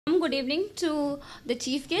good evening to the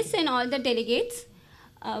chief guests and all the delegates.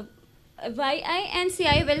 Uh, YI and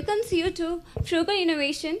CI welcomes you to Frugal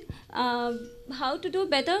Innovation, how to do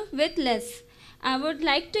better with less. I would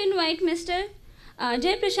like to invite Mr.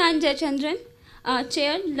 Jai Prashant Jayachandran,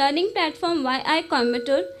 Chair, Learning Platform YI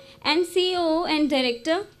Coimbatore, and CEO and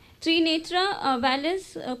Director, Trinetra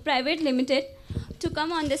Vallis Private Limited, to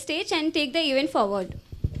come on the stage and take the event forward.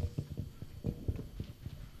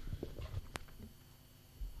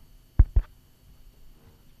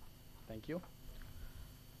 Thank you.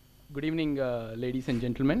 Good evening, ladies and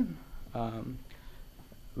gentlemen.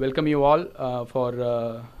 Welcome you all for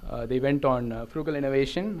the event on Frugal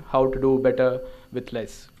Innovation, how to do better with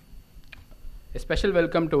less. A special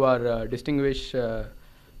welcome to our distinguished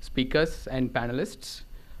speakers and panelists,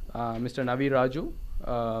 Mr. Navi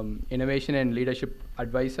Radjou, Innovation and Leadership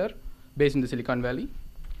Advisor based in the Silicon Valley,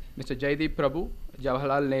 Mr. Jaideep Prabhu,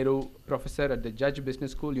 Jawaharlal Nehru Professor at the Judge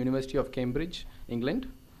Business School, University of Cambridge, England,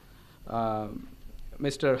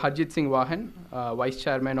 Mr. Harjeet Singh Wahan, Vice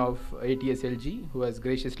Chairman of ATS Elgi, who has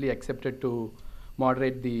graciously accepted to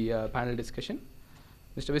moderate the panel discussion,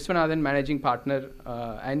 Mr. Viswanathan, Managing Partner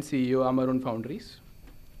and CEO, Ammarun Foundries,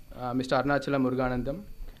 Mr. Arunachalam Muruganantham,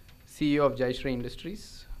 CEO of Jayaashree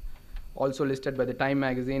Industries, also listed by the Time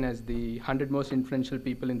magazine as the 100 most influential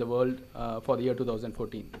people in the world for the year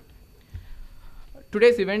 2014.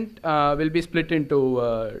 Today's event will be split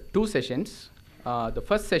into two sessions. The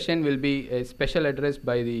first session will be a special address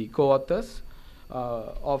by the co-authors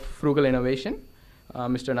of Frugal Innovation,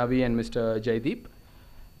 Mr. Navi and Mr. Jaideep.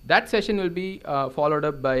 That session will be followed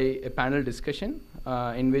up by a panel discussion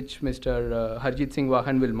in which Mr. Harjeet Singh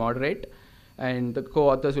Wahan will moderate, and the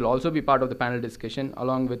co-authors will also be part of the panel discussion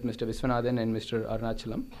along with Mr. Viswanathan and Mr.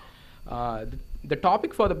 Arunachalam. The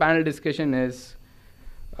topic for the panel discussion is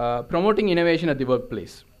promoting innovation at the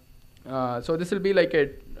workplace. So this will be like a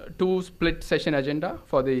two split session agenda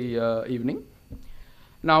for the evening.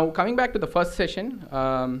 Now coming back to the first session,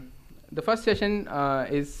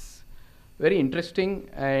 is very interesting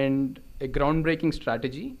and a groundbreaking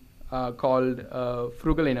strategy called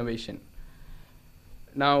Frugal Innovation.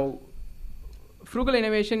 Now, Frugal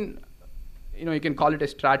Innovation, you can call it a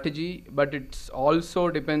strategy, but it also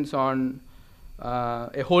depends on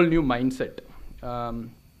a whole new mindset,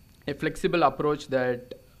 a flexible approach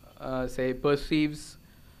that say perceives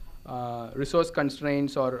resource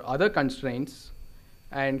constraints or other constraints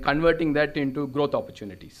and converting that into growth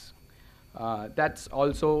opportunities. That's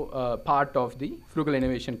also part of the Frugal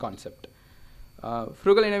Innovation concept.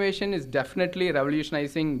 Frugal Innovation is definitely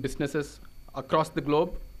revolutionizing businesses across the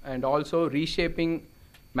globe and also reshaping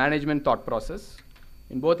management thought process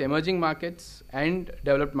in both emerging markets and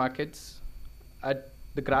developed markets at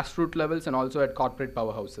the grassroots levels and also at corporate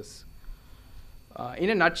powerhouses. In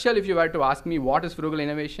a nutshell, if you were to ask me what is Frugal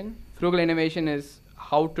Innovation is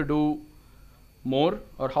how to do more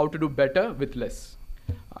or how to do better with less.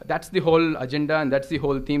 That's the whole agenda and that's the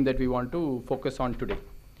whole theme that we want to focus on today.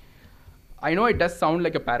 I know it does sound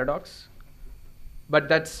like a paradox, but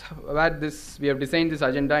that's where we have designed this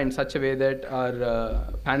agenda in such a way that our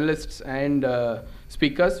panelists and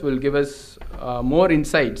speakers will give us more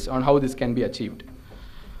insights on how this can be achieved.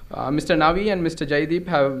 Mr. Navi and Mr. Jaideep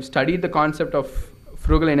have studied the concept of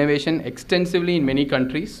frugal innovation extensively in many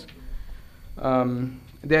countries.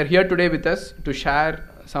 They are here today with us to share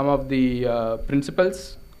some of the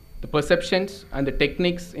principles, the perceptions, and the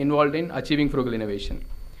techniques involved in achieving frugal innovation.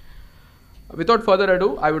 Without further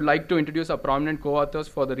ado, I would like to introduce our prominent co-authors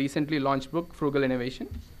for the recently launched book, Frugal Innovation.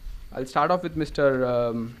 I'll start off with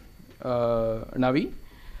Mr. Navi.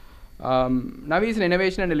 Navi is an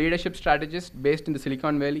innovation and a leadership strategist based in the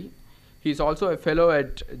Silicon Valley. He is also a fellow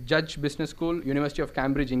at Judge Business School, University of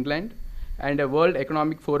Cambridge, England, and a World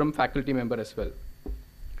Economic Forum faculty member as well.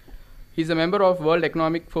 He is a member of World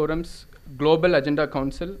Economic Forum's Global Agenda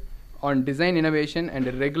Council on Design Innovation and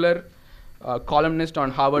a regular columnist on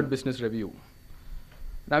Harvard Business Review.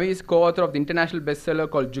 Navi is co-author of the international bestseller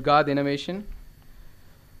called Jugaad Innovation.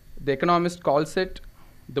 The Economist calls it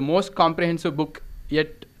the most comprehensive book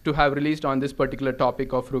yet to have released on this particular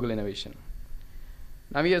topic of frugal innovation.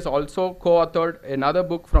 Navi has also co-authored another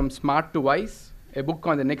book, From Smart to Wise, a book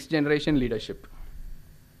on the next generation leadership.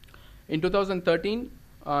 In 2013,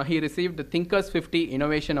 he received the Thinkers 50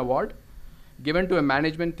 Innovation Award, given to a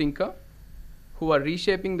management thinker who are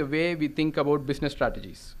reshaping the way we think about business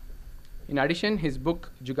strategies. In addition, his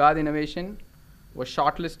book, Jugaad Innovation, was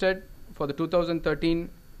shortlisted for the 2013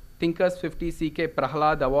 Thinkers 50 CK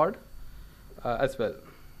Prahalad Award as well.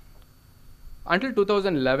 Until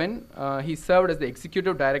 2011, he served as the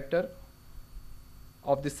executive director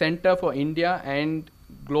of the Center for India and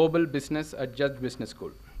Global Business at Judge Business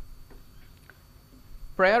School.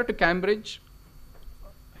 prior to Cambridge,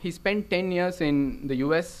 he spent 10 years in the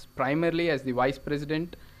US, primarily as the vice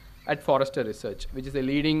president at Forrester Research, which is a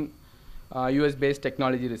leading US-based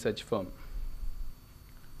technology research firm.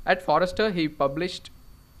 At Forrester, he published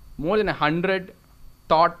more than 100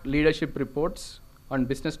 thought leadership reports on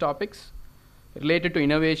business topics related to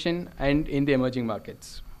innovation and in the emerging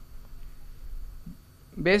markets.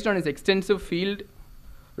 Based on his extensive field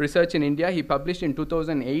research in India, he published in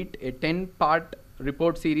 2008 a 10-part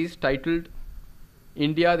report series titled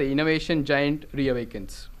India, the Innovation Giant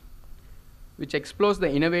Reawakens, which explores the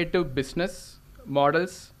innovative business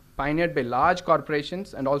models pioneered by large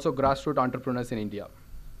corporations and also grassroots entrepreneurs in India.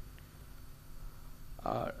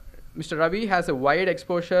 Mr. Ravi has a wide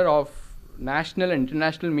exposure of national and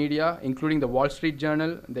international media, including the Wall Street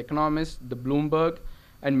Journal, The Economist, the Bloomberg,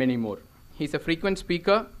 and many more. He's a frequent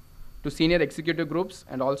speaker to senior executive groups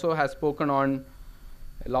and also has spoken on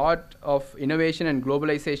a lot of innovation and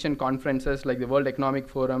globalization conferences like the World Economic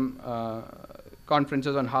Forum,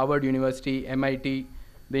 conferences on Harvard University, MIT,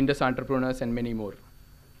 the Indus Entrepreneurs, and many more.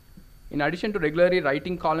 In addition to regularly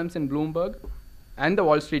writing columns in Bloomberg and the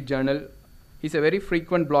Wall Street Journal, he's a very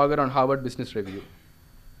frequent blogger on Harvard Business Review.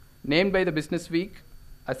 Named by the Business Week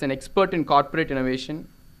as an expert in corporate innovation,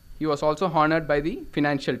 he was also honored by the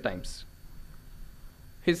Financial Times.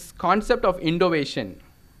 His concept of innovation,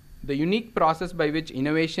 the unique process by which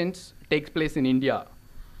innovations takes place in India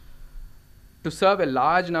to serve a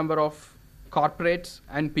large number of corporates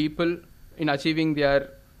and people in achieving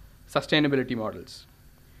their sustainability models.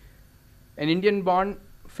 An Indian-born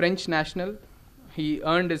French national, he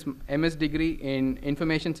earned his MS degree in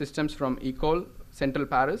Information Systems from École Centrale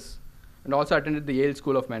Paris and also attended the Yale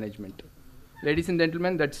School of Management. Ladies and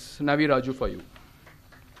gentlemen, that's Navi Radjou for you.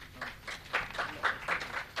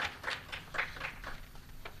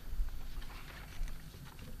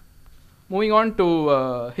 Moving on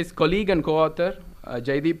to his colleague and co-author,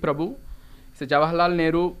 Jaideep Prabhu. He's a Jawaharlal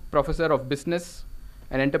Nehru Professor of Business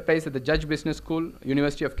and Enterprise at the Judge Business School,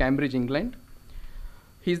 University of Cambridge, England.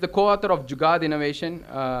 He's the co-author of Jugaad Innovation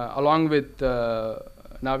along with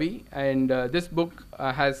Navi, and this book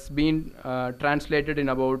has been translated in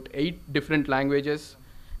about 8 different languages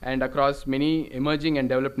and across many emerging and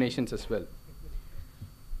developed nations as well.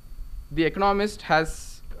 The Economist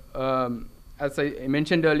has, as I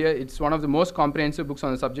mentioned earlier, it's one of the most comprehensive books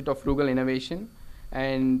on the subject of frugal innovation,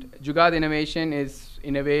 and Jugaad Innovation is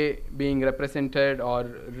in a way being represented or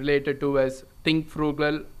related to as think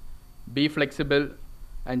frugal, be flexible,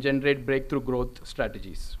 and generate breakthrough growth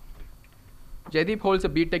strategies. Jaideep holds a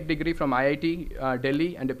BTech degree from IIT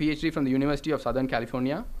Delhi and a PhD from the University of Southern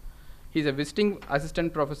California. He's a visiting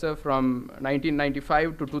assistant professor from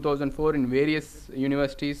 1995 to 2004 in various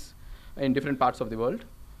universities in different parts of the world.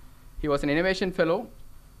 He was an innovation fellow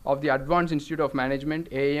of the Advanced Institute of Management,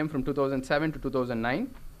 AIM, from 2007 to 2009.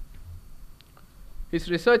 His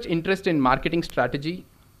research interest in marketing strategy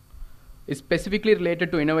is specifically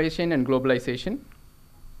related to innovation and globalization,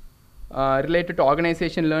 related to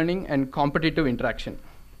organization learning and competitive interaction.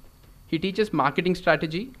 He teaches marketing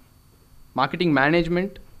strategy, marketing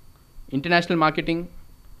management, international marketing,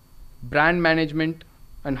 brand management,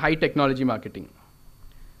 and high technology marketing.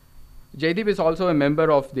 Jaideep is also a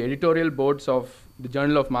member of the editorial boards of the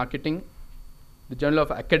Journal of Marketing, the Journal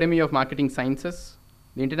of Academy of Marketing Sciences,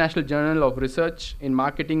 the International Journal of Research in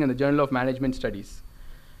Marketing, and the Journal of Management Studies,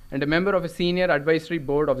 and a member of a senior advisory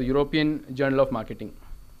board of the European Journal of Marketing.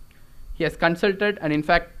 He has consulted and in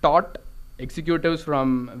fact taught executives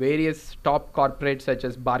from various top corporates such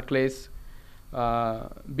as Barclays,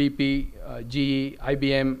 BP, GE,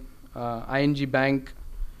 IBM, ING Bank,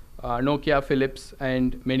 Nokia, Philips,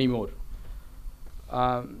 and many more.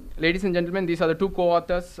 Ladies and gentlemen, these are the 2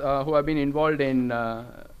 co-authors who have been involved in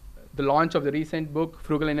the launch of the recent book,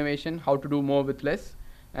 Frugal Innovation, How to Do More with Less.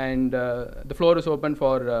 And the floor is open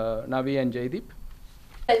for Navi and Jaideep.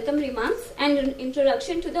 Welcome remarks and an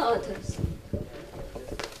introduction to the authors.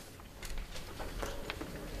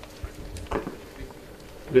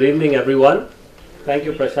 Good evening, everyone. Thank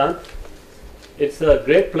you, Prashant. It's a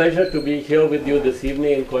great pleasure to be here with you this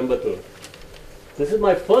evening in Coimbatore. This is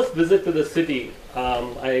my first visit to the city.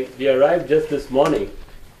 We arrived just this morning,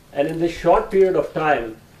 and in this short period of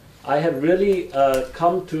time, I have really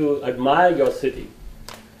come to admire your city.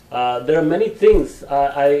 There are many things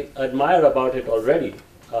I admire about it already.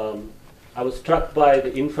 I was struck by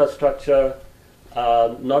the infrastructure,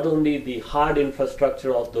 not only the hard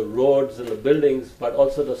infrastructure of the roads and the buildings, but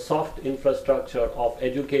also the soft infrastructure of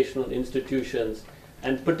educational institutions,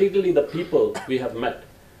 and particularly the people we have met.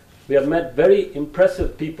 We have met very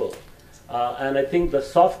impressive people And I think the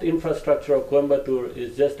soft infrastructure of Coimbatore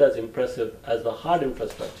is just as impressive as the hard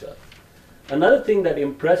infrastructure. Another thing that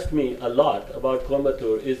impressed me a lot about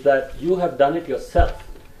Coimbatore is that you have done it yourself.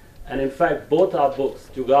 And in fact, both our books,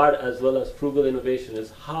 Jugaad as well as Frugal Innovation,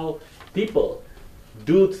 is how people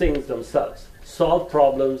do things themselves, solve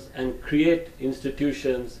problems, and create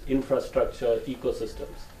institutions, infrastructure,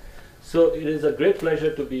 ecosystems. So it is a great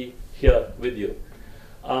pleasure to be here with you.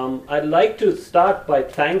 I'd like to start by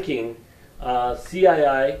thanking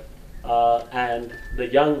CII and the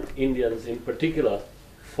young Indians in particular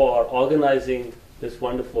for organizing this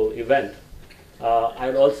wonderful event.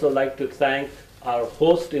 I'd also like to thank our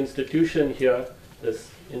host institution here, this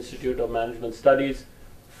Institute of Management Studies,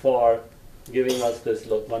 for giving us this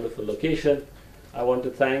wonderful location. I want to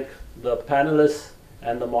thank the panelists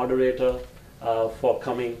and the moderator for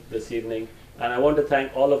coming this evening. And I want to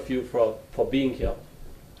thank all of you for being here.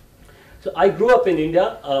 So I grew up in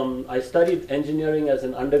India. I studied engineering as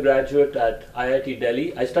an undergraduate at IIT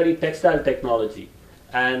Delhi. I studied textile technology.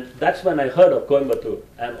 And that's when I heard of Coimbatore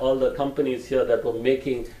and all the companies here that were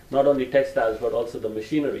making not only textiles but also the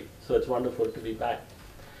machinery. So it's wonderful to be back.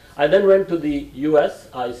 I then went to the US.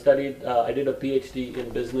 I did a PhD in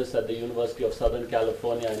business at the University of Southern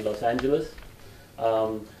California in Los Angeles.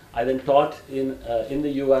 I then taught in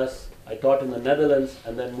the US, I taught in the Netherlands,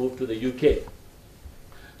 and then moved to the UK.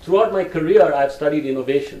 Throughout my career, I've studied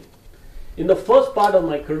innovation. In the first part of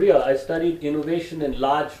my career, I studied innovation in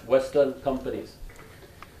large Western companies.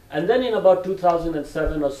 And then in about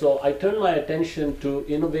 2007 or so, I turned my attention to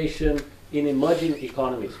innovation in emerging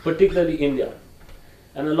economies, particularly India.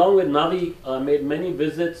 And along with Navi, made many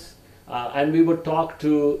visits, and we would talk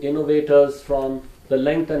to innovators from the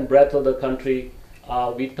length and breadth of the country.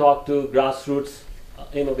 We talked to grassroots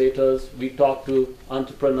innovators, we talked to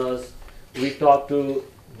entrepreneurs, we talked to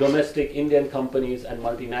domestic Indian companies and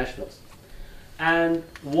multinationals. And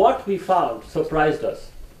what we found surprised us.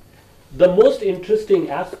 The most interesting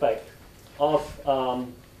aspect of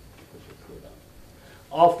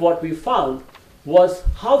what we found was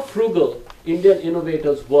how frugal Indian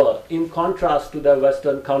innovators were in contrast to their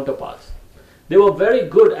Western counterparts. They were very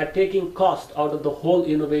good at taking cost out of the whole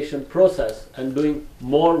innovation process and doing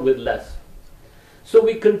more with less. So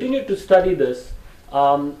we continued to study this,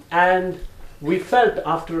 and we felt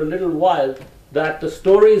after a little while that the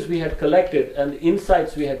stories we had collected and the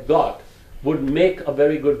insights we had got would make a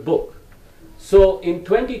very good book. So in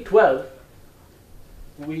 2012,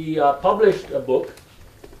 we published a book.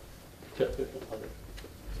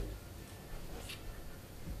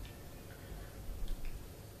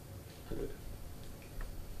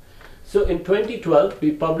 So in 2012,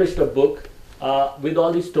 we published a book with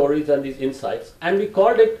all these stories and these insights, and we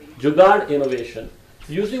called it Jugaad Innovation,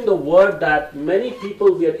 using the word that many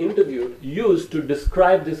people we had interviewed used to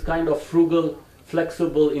describe this kind of frugal,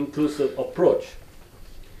 flexible, inclusive approach.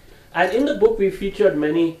 And in the book, we featured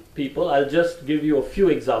many people. I'll just give you a few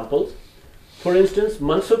examples. For instance,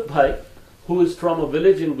 Mansukh Bhai, who is from a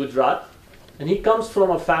village in Gujarat, and he comes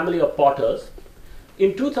from a family of potters.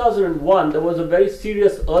 In 2001, there was a very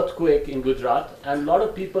serious earthquake in Gujarat, and a lot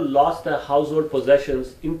of people lost their household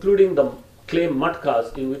possessions, including the clay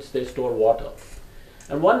matkas in which they store water.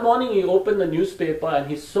 And one morning, he opened the newspaper and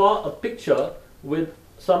he saw a picture with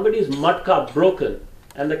somebody's matka broken,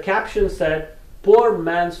 and the caption said, "Poor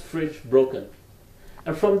man's fridge broken."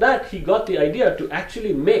 And from that, he got the idea to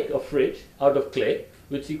actually make a fridge out of clay,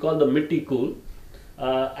 which he called the mitti kool.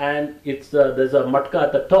 And there's a matka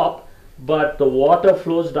at the top, but the water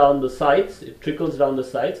flows down the sides, it trickles down the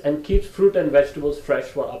sides, and keeps fruit and vegetables fresh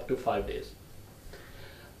for up to 5 days.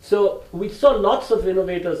 So we saw lots of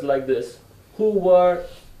innovators like this who were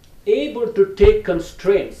able to take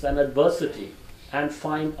constraints and adversity and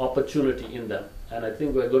find opportunity in them. And I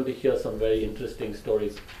think we're going to hear some very interesting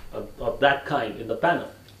stories of that kind in the panel.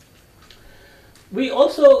 We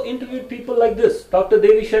also interviewed people like this, Dr.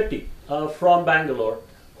 Devi Shetty from Bangalore,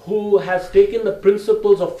 who has taken the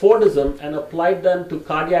principles of Fordism and applied them to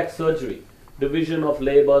cardiac surgery, division of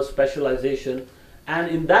labor, specialization, and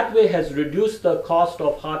in that way has reduced the cost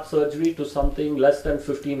of heart surgery to something less than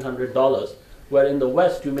 $1,500, where in the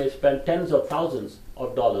West you may spend tens of thousands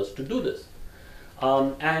of dollars to do this.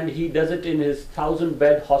 And he does it in his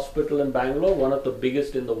 1,000-bed hospital in Bangalore, one of the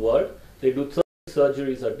biggest in the world. They do 30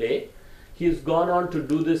 surgeries a day. He's gone on to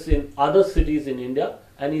do this in other cities in India,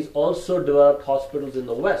 and he's also developed hospitals in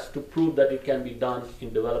the West to prove that it can be done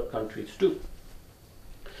in developed countries too.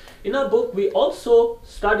 In our book, we also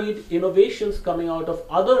studied innovations coming out of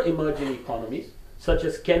other emerging economies, such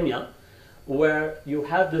as Kenya, where you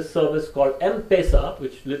have this service called M-Pesa,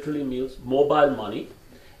 which literally means mobile money.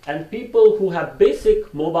 And people who have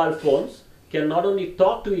basic mobile phones can not only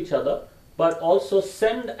talk to each other, but also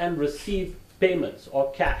send and receive payments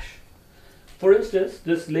or cash. For instance,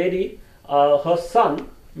 this lady, her son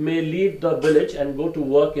may leave the village and go to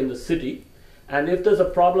work in the city. And if there's a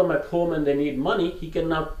problem at home and they need money, he can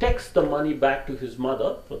now text the money back to his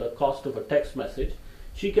mother for the cost of a text message.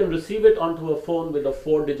 She can receive it onto her phone with a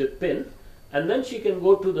 4-digit PIN, and then she can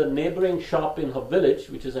go to the neighboring shop in her village,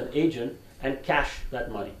 which is an agent, and cash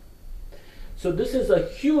that money. So this is a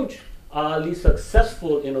hugely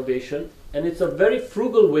successful innovation, and it's a very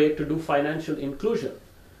frugal way to do financial inclusion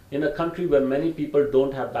in a country where many people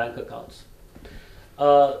don't have bank accounts.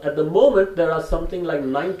 At the moment, there are something like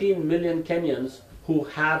 19 million Kenyans who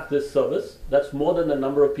have this service. That's more than the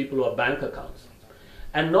number of people who have bank accounts.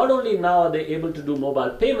 And not only now are they able to do mobile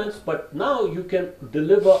payments, but now you can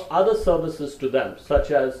deliver other services to them, such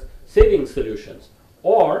as saving solutions.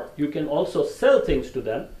 Or you can also sell things to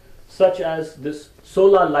them, such as this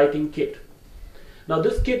solar lighting kit. Now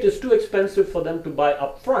this kit is too expensive for them to buy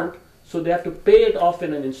upfront, so they have to pay it off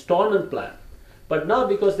in an installment plan. But now,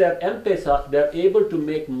 because they have M-Pesa, they're able to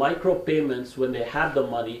make micro payments when they have the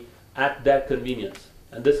money at their convenience.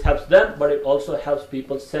 And this helps them, but it also helps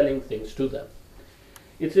people selling things to them.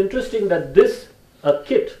 It's interesting that this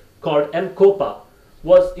kit called M-Copa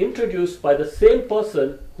was introduced by the same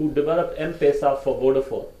person who developed M-Pesa for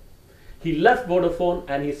Vodafone. He left Vodafone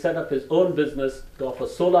and he set up his own business to offer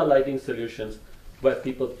solar lighting solutions where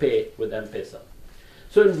people pay with M-Pesa.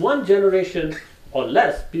 So in one generation or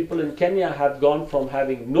less, people in Kenya have gone from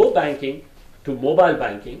having no banking to mobile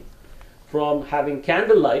banking, from having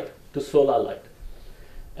candlelight to solar light.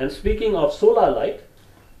 And speaking of solar light,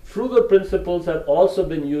 frugal principles have also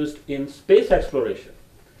been used in space exploration.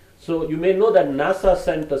 So you may know that NASA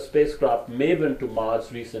sent a spacecraft Maven to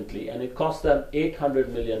Mars recently, and it cost them $800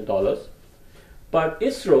 million. But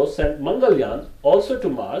ISRO sent Mangalyaan also to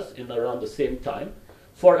Mars in around the same time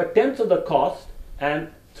for 1/10 of the cost and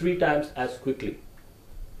 3 times as quickly.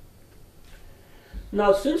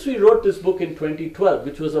 Now, since we wrote this book in 2012,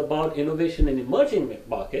 which was about innovation in emerging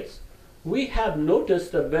markets, we have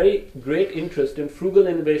noticed a very great interest in frugal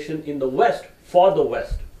innovation in the West for the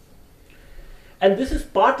West. And this is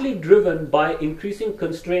partly driven by increasing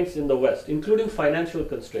constraints in the West, including financial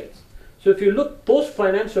constraints. So if you look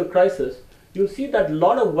post-financial crisis, you'll see that a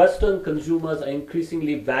lot of Western consumers are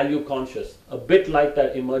increasingly value conscious, a bit like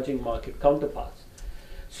their emerging market counterparts.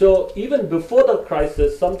 So even before the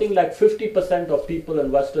crisis, something like 50% of people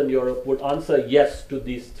in Western Europe would answer yes to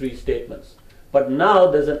these 3 statements. But now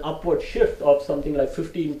there's an upward shift of something like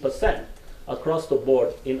 15% across the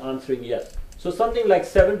board in answering yes. So something like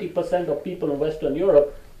 70% of people in Western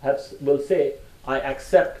Europe will say, I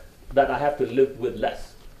accept that I have to live with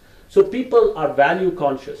less. So people are value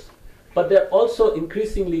conscious, but they're also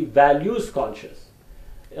increasingly values conscious.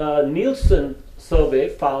 Nielsen survey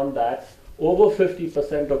found that over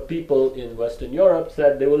 50% of people in Western Europe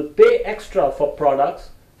said they will pay extra for products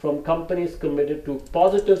from companies committed to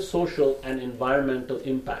positive social and environmental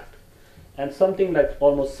impact. And something like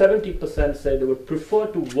almost 70% say they would prefer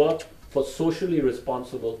to work for socially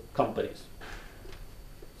responsible companies.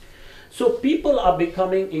 So people are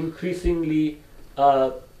becoming increasingly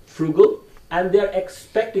frugal, and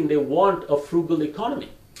they want a frugal economy.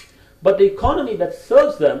 But the economy that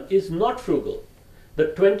serves them is not frugal. The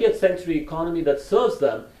 20th century economy that serves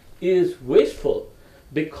them is wasteful,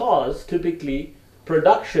 because typically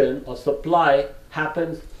production or supply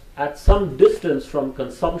happens at some distance from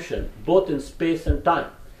consumption, both in space and time.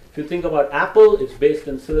 If you think about Apple, it's based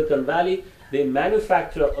in Silicon Valley. They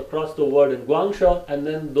manufacture across the world in Guangzhou, and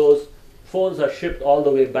then those phones are shipped all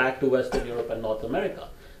the way back to Western Europe and North America.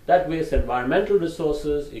 That wastes environmental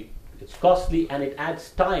resources, it's costly, and it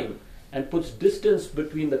adds time and puts distance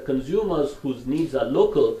between the consumers whose needs are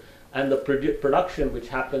local and the production which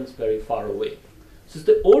happens very far away. This is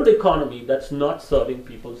the old economy that's not serving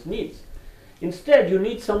people's needs. Instead, you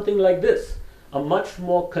need something like this, a much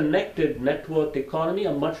more connected, networked economy,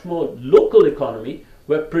 a much more local economy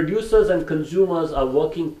where producers and consumers are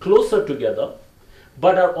working closer together,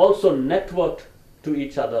 but are also networked to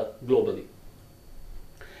each other globally.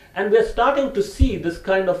 And we're starting to see this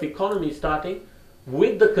kind of economy starting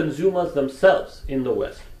with the consumers themselves in the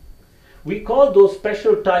West. We call those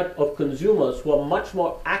special type of consumers who are much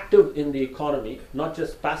more active in the economy, not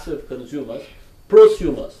just passive consumers,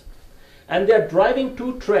 prosumers. And they're driving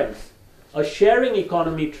 2 trends, a sharing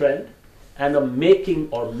economy trend and a making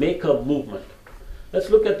or maker movement.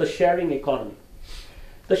 Let's look at the sharing economy.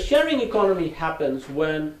 The sharing economy happens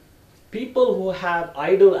when people who have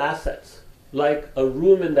idle assets, like a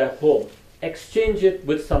room in their home, exchange it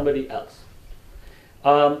with somebody else.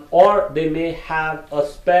 or they may have a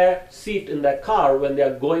spare seat in their car when they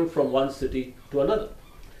are going from one city to another.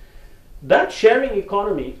 That sharing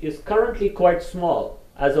economy is currently quite small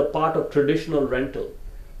as a part of traditional rental,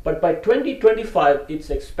 but by 2025 it's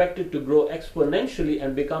expected to grow exponentially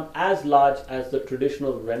and become as large as the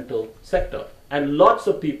traditional rental sector. And lots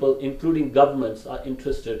of people, including governments, are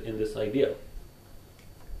interested in this idea.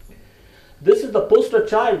 This is the poster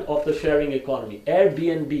child of the sharing economy,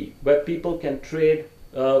 Airbnb, where people can trade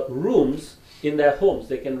rooms in their homes.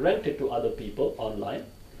 They can rent it to other people online.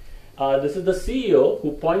 This is the CEO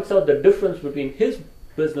who points out the difference between his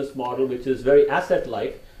business model, which is very asset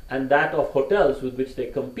light, and that of hotels with which they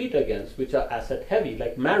compete against, which are asset heavy,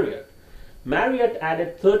 like Marriott. Marriott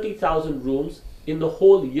added 30,000 rooms in the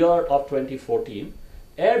whole year of 2014.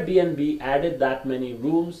 Airbnb added that many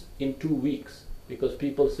rooms in 2 weeks because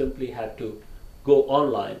people simply had to go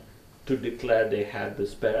online to declare they had the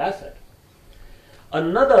spare asset.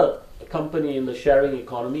 Another company in the sharing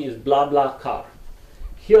economy is BlaBlaCar.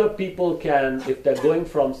 Here people can, if they're going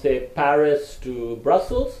from, say, Paris to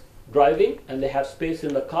Brussels, driving, and they have space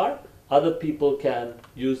in the car, other people can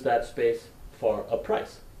use that space for a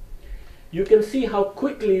price. You can see how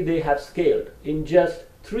quickly they have scaled. In just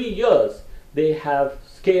 3 years, they have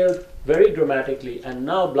scaled very dramatically, and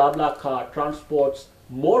now BlaBlaCar transports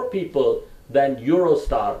more people than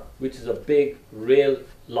Eurostar, which is a big rail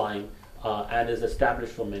line and is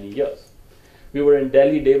established for many years. We were in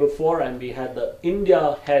Delhi day before, and we had the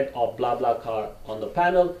India head of BlaBlaCar on the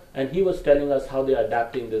panel, and he was telling us how they are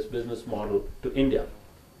adapting this business model to India.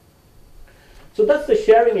 So that's the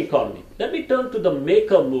sharing economy. Let me turn to the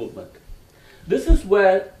maker movement. This is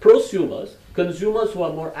where prosumers, consumers who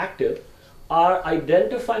are more active, are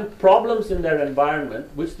identifying problems in their environment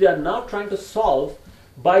which they are now trying to solve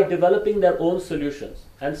by developing their own solutions.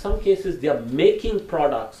 And in some cases, they are making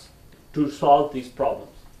products to solve these problems.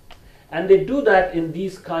 And they do that in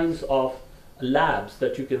these kinds of labs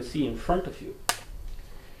that you can see in front of you.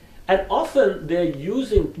 And often they're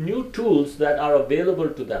using new tools that are available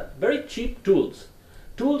to them, very cheap tools.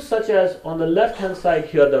 Tools such as, on the left-hand side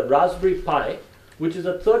here, the Raspberry Pi, which is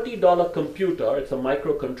a $30 computer. It's a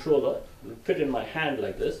microcontroller. It will fit in my hand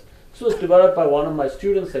like this. This was developed by one of my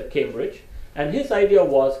students at Cambridge. And his idea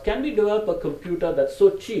was, can we develop a computer that's so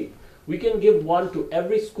cheap, we can give one to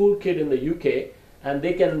every school kid in the UK, and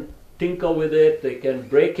they can tinker with it, they can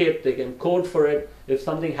break it, they can code for it. If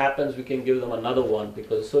something happens, we can give them another one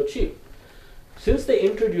because it's so cheap. Since they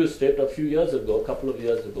introduced it a few years ago, a couple of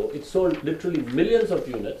years ago, it sold literally millions of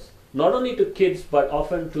units, not only to kids, but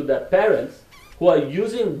often to their parents who are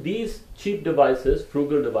using these cheap devices,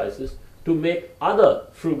 frugal devices, to make other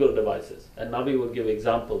frugal devices. And Navi will give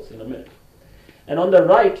examples in a minute. And on the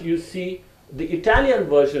right, you see the Italian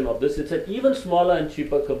version of this. It's an even smaller and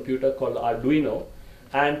cheaper computer called Arduino,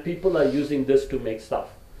 and people are using this to make stuff.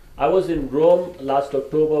 I was in Rome last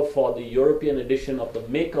October for the European edition of the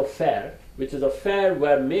Maker Fair, which is a fair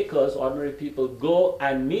where makers, ordinary people, go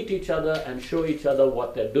and meet each other and show each other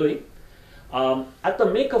what they're doing. At the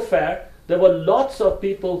Maker Fair, there were lots of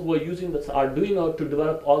people who were using this Arduino to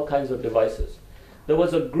develop all kinds of devices. There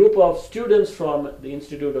was a group of students from the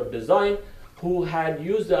Institute of Design who had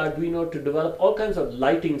used the Arduino to develop all kinds of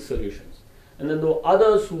lighting solutions. And then there were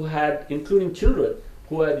others who had, including children,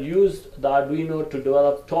 who had used the Arduino to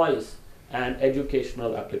develop toys and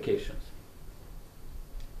educational applications.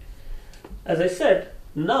 As I said,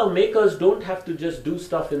 now makers don't have to just do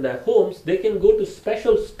stuff in their homes. They can go to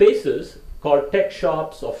special spaces called tech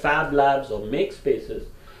shops or fab labs or make spaces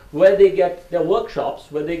where they get their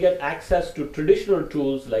workshops, where they get access to traditional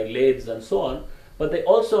tools like lathes and so on, but they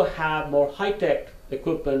also have more high-tech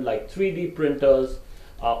equipment like 3D printers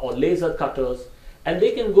or laser cutters, and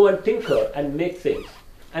they can go and tinker and make things.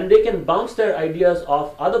 And they can bounce their ideas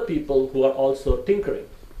off other people who are also tinkering.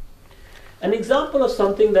 An example of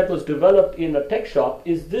something that was developed in a tech shop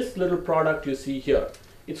is this little product you see here.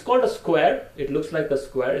 It's called a square. It looks like a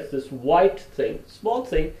square. It's this white thing, small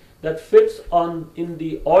thing, that fits in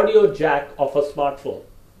the audio jack of a smartphone.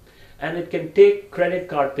 And it can take credit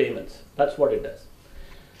card payments. That's what it does.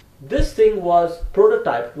 This thing was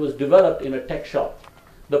prototyped, was developed in a tech shop.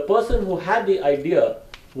 The person who had the idea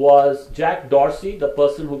was Jack Dorsey, the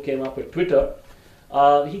person who came up with Twitter.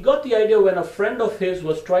 He got the idea when a friend of his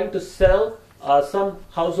was trying to sell some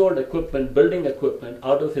household equipment, building equipment,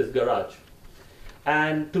 out of his garage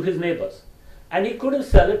and to his neighbors. And he couldn't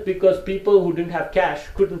sell it because people who didn't have cash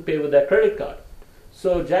couldn't pay with their credit card.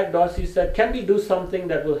 So Jack Dorsey said, can we do something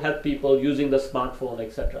that will help people using the smartphone,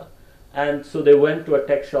 etc.? And so they went to a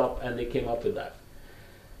tech shop and they came up with that.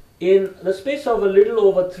 In the space of a little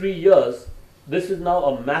over 3 years, this is now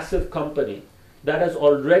a massive company. that has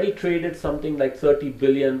already traded something like 30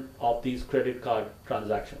 billion of these credit card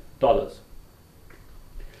transaction dollars.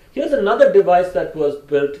 Here's another device that was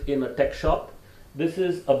built in a tech shop. This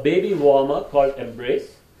is a baby warmer called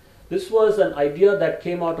Embrace. This was an idea that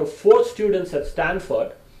came out of 4 students at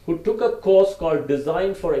Stanford who took a course called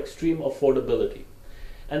Design for Extreme Affordability.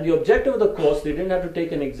 And the objective of the course, they didn't have to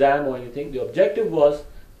take an exam or anything. The objective was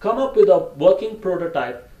come up with a working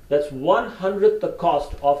prototype that's 1/100th the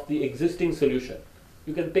cost of the existing solution.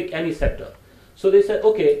 You can pick any sector. So they said,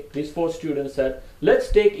 okay, these 4 students said,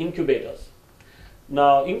 let's take incubators.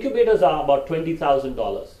 Now, incubators are about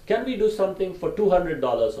 $20,000. Can we do something for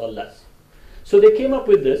 $200 or less? So they came up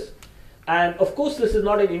with this. And of course, this is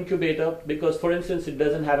not an incubator because, for instance, it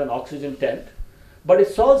doesn't have an oxygen tent. But it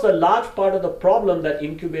solves a large part of the problem that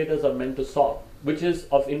incubators are meant to solve, which is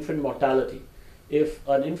of infant mortality. If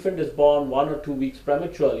an infant is born 1 or 2 weeks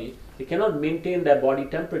prematurely, they cannot maintain their body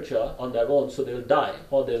temperature on their own, so they'll die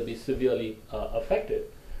or they'll be severely affected.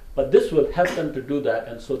 But this will help them to do that,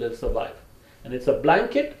 and so they'll survive. And it's a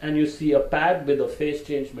blanket, and you see a pad with a phase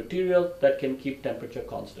change material that can keep temperature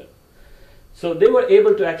constant. So they were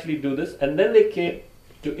able to actually do this, and then they came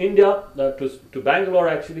to India, to Bangalore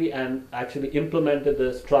and actually implemented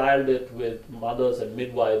this, trialed it with mothers and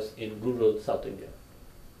midwives in rural South India.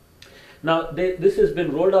 Now, this has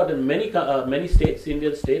been rolled out in many states,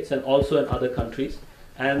 Indian states, and also in other countries.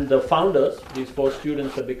 And the founders, these 4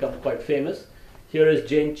 students, have become quite famous. Here is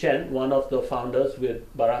Jane Chen, one of the founders with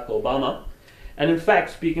Barack Obama. And in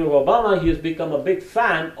fact, speaking of Obama, he has become a big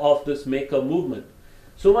fan of this maker movement.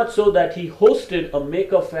 So much so that he hosted a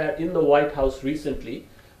maker fair in the White House recently.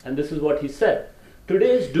 And this is what he said: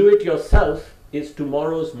 today's do-it-yourself is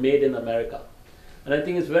tomorrow's made in America. And I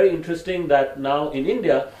think it's very interesting that now in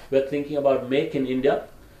India, we're thinking about make in India.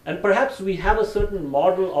 And perhaps we have a certain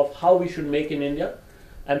model of how we should make in India.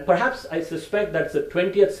 And perhaps I suspect that's a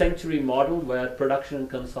 20th century model where production and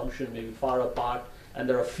consumption may be far apart and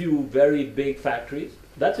there are few very big factories.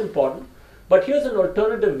 That's important. But here's an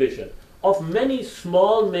alternative vision of many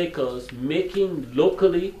small makers making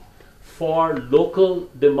locally for local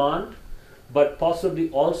demand, but possibly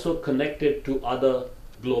also connected to other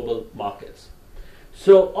global markets.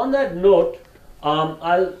 So on that note,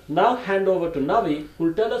 I'll now hand over to Navi, who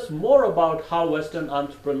will tell us more about how Western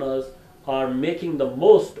entrepreneurs are making the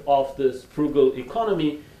most of this frugal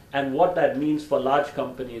economy and what that means for large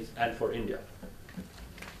companies and for India.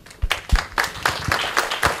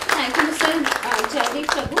 Thank you, Mr. Jaideep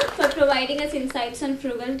Prabhu, for providing us insights on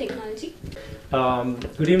frugal technology.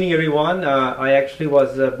 Good evening, everyone. I actually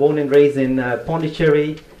was born and raised in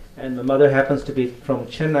Pondicherry, and my mother happens to be from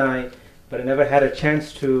Chennai, but I never had a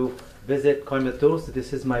chance to visit Coimbatore, so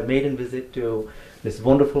this is my maiden visit to this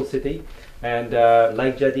wonderful city. And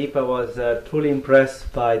like Jaideep, I was truly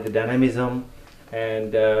impressed by the dynamism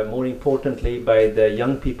and more importantly by the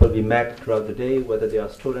young people we met throughout the day, whether they are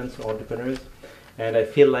students or entrepreneurs. And I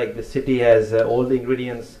feel like the city has all the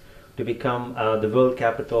ingredients to become the world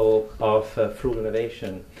capital of frugal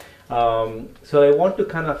innovation. So I want to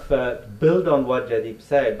kind of build on what Jaideep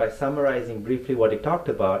said by summarizing briefly what he talked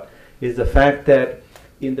about, is the fact that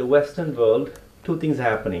in the Western world, 2 things are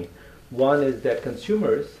happening. One is that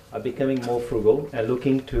consumers are becoming more frugal and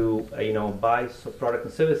looking to buy products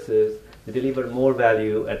and services that deliver more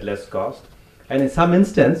value at less cost. And in some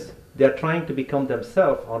instance, they are trying to become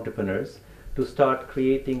themselves entrepreneurs to start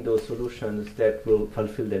creating those solutions that will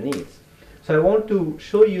fulfill their needs. So I want to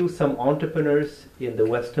show you some entrepreneurs in the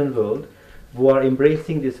Western world who are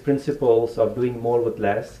embracing these principles of doing more with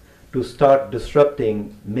less to start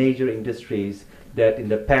disrupting major industries that in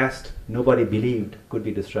the past nobody believed could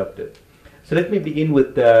be disrupted. So let me begin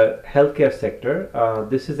with the healthcare sector.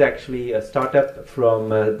 This is actually a startup from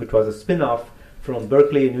which was a spin-off from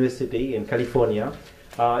Berkeley University in California.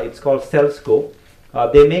 It's called CellScope.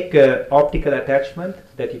 They make an optical attachment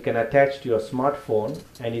that you can attach to your smartphone,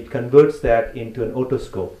 and it converts that into an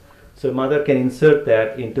otoscope. So a mother can insert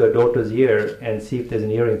that into a daughter's ear and see if there's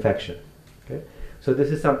an ear infection. Okay? So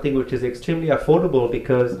this is something which is extremely affordable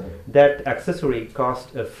because that accessory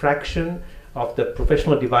costs a fraction of the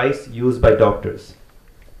professional device used by doctors.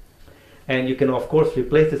 And you can of course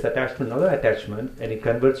replace this attachment with another attachment, and it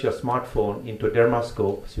converts your smartphone into a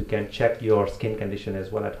dermoscope so you can check your skin condition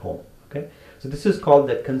as well at home. Okay? So this is called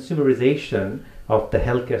the consumerization of the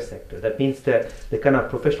healthcare sector. That means that the kind of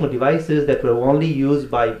professional devices that were only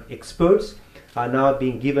used by experts are now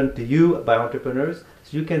being given to you by entrepreneurs,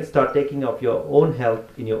 so you can start taking of your own health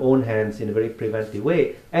in your own hands in a very preventive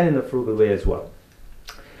way and in a frugal way as well.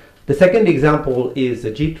 The second example is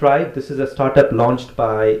G-Tribe. This is a startup launched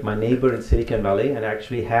by my neighbor in Silicon Valley, and I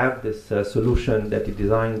actually have this solution that he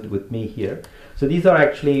designed with me here. So these are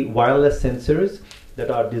actually wireless sensors that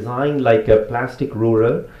are designed like a plastic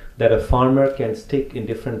ruler that a farmer can stick in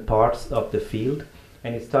different parts of the field,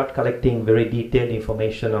 and it starts collecting very detailed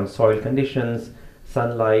information on soil conditions,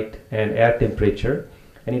 sunlight, and air temperature.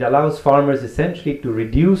 And it allows farmers essentially to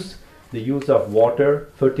reduce the use of water,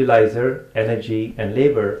 fertilizer, energy, and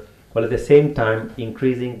labor, while at the same time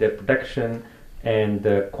increasing the production and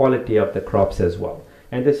the quality of the crops as well.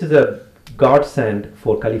 And this is a godsend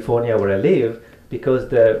for California, where I live, because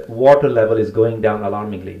the water level is going down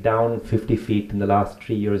alarmingly, down 50 feet in the last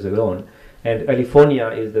 3 years alone. And California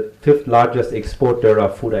is the 5th largest exporter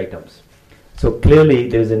of food items. So clearly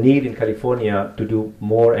there's a need in California to do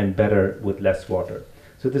more and better with less water.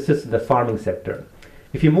 So this is the farming sector.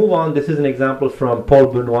 If you move on, this is an example from Paul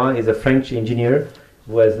Benoit. He's a French engineer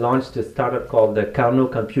who has launched a startup called the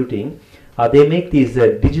Carnot Computing. They make these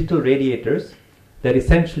digital radiators that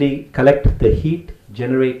essentially collect the heat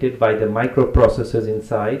generated by the microprocessors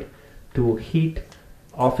inside to heat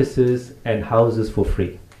offices and houses for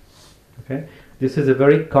free. Okay? This is a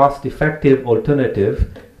very cost-effective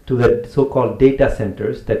alternative to the so-called data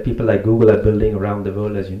centers that people like Google are building around the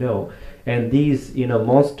world, as you know. And these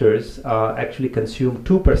monsters actually consume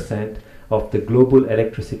 2% of the global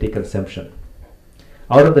electricity consumption.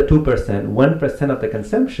 Out of the 2%, 1% of the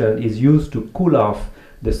consumption is used to cool off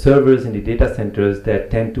the servers in the data centers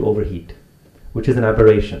that tend to overheat, which is an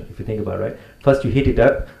aberration, if you think about it, right? First you heat it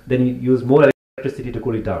up, then you use more electricity to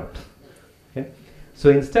cool it down. Okay? So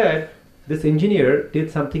instead, this engineer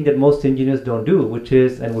did something that most engineers don't do, which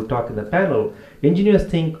is, and we'll talk in the panel, engineers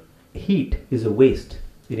think heat is a waste.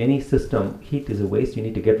 In any system, heat is a waste you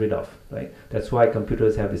need to get rid of, right? That's why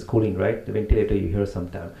computers have this cooling, right? The ventilator you hear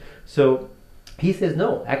sometime. So he says,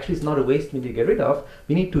 no, actually it's not a waste we need to get rid of.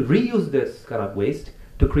 We need to reuse this kind of waste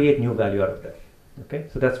to create new value out of that. Okay,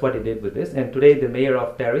 so that's what he did with this. And today the mayor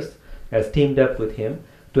of Paris has teamed up with him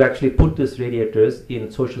to actually put these radiators in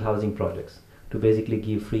social housing projects to basically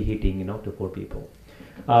give free heating, to poor people.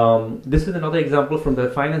 This is another example from the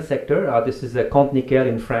finance sector. This is a Compte Nickel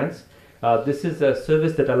in France. This is a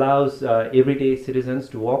service that allows everyday citizens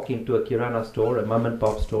to walk into a Kirana store, a mom and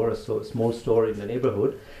pop store, a small store in the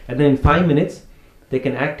neighborhood, and then in 5 minutes they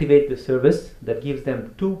can activate the service that gives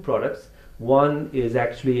them 2 products. One is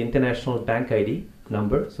actually international bank ID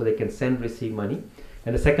number, so they can send, receive money,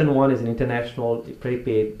 and the second one is an international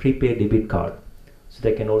prepaid debit card, so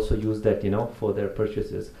they can also use that for their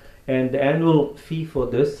purchases. And the annual fee for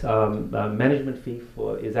this management fee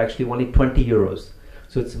is actually only 20 euros.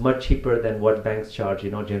 So it's much cheaper than what banks charge,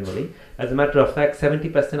 generally. As a matter of fact,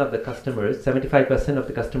 70% of the customers, 75% of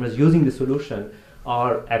the customers using the solution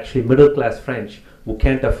are actually middle-class French who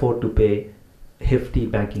can't afford to pay hefty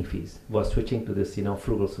banking fees, was switching to this,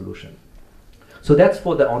 frugal solution. So that's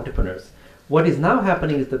for the entrepreneurs. What is now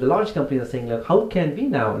happening is that the large companies are saying, like, how can we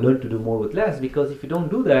now learn to do more with less? Because if you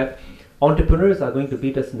don't do that, entrepreneurs are going to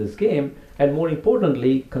beat us in this game, and more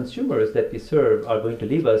importantly, consumers that we serve are going to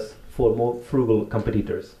leave us for more frugal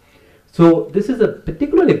competitors. So this is a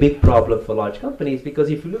particularly big problem for large companies,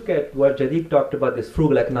 because if you look at what Jaideep talked about, this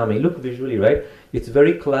frugal economy, look visually, right? It's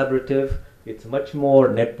very collaborative, it's much more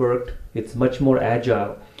networked, it's much more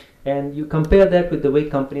agile. And you compare that with the way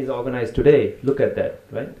companies are organized today, look at that,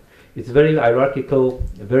 right? It's very hierarchical,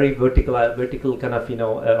 very vertical kind of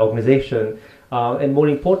organization, and more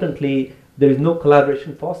importantly, there is no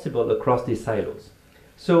collaboration possible across these silos.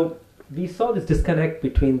 So we saw this disconnect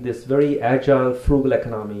between this very agile, frugal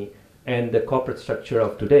economy and the corporate structure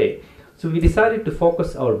of today. So we decided to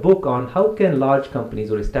focus our book on how can large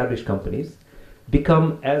companies or established companies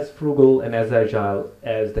become as frugal and as agile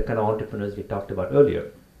as the kind of entrepreneurs we talked about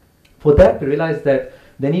earlier. For that, we realized that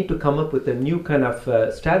they need to come up with a new kind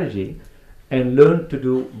of strategy and learn to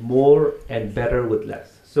do more and better with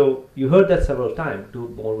less. So you heard that several times, do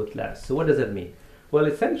more with less. So what does that mean? Well,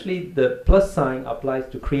 essentially, the plus sign applies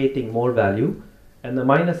to creating more value, and the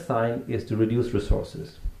minus sign is to reduce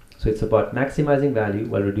resources. So it's about maximizing value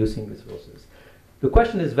while reducing resources. The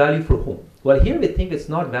question is value for whom? Well, here we think it's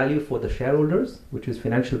not value for the shareholders, which is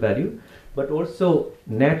financial value, but also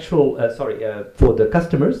for the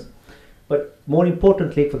customers, but more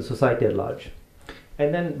importantly for the society at large.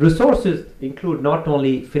 And then resources include not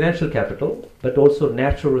only financial capital, but also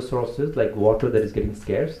natural resources like water that is getting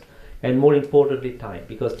scarce, and more importantly time,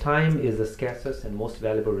 because time is the scarcest and most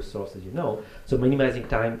valuable resource, as you know, so minimizing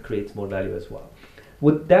time creates more value as well.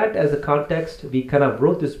 With that as a context, we kind of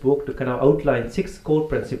wrote this book to kind of outline 6 core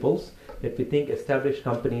principles that we think established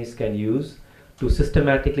companies can use to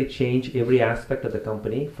systematically change every aspect of the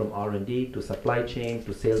company, from R&D to supply chain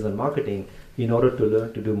to sales and marketing, in order to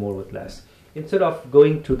learn to do more with less. Instead of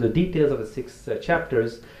going to the details of the 6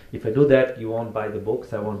 chapters, if I do that, you won't buy the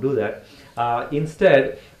books, I won't do that.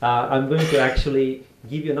 Instead, I'm going to actually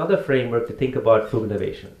give you another framework to think about frugal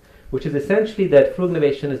innovation, which is essentially that frugal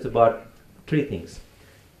innovation is about 3 things.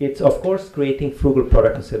 It's, of course, creating frugal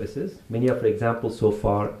products and services. Many of our examples so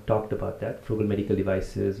far talked about that, frugal medical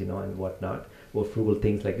devices, and whatnot, or frugal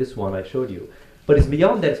things like this one I showed you. But it's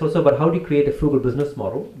beyond that. It's also about how do you create a frugal business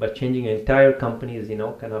model by changing an entire company's,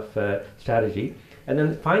 kind of strategy. And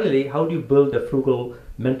then finally, how do you build a frugal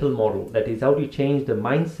mental model? That is, how do you change the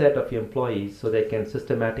mindset of your employees so they can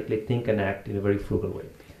systematically think and act in a very frugal way?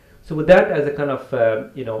 So with that as a kind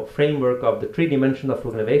of framework of the 3 dimensions of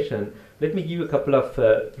frugal innovation, let me give you a couple of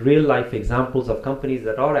real-life examples of companies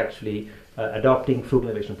that are actually adopting frugal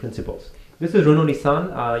innovation principles. This is Renault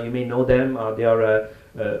Nissan. You may know them. They are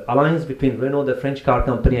alliance between Renault, the French car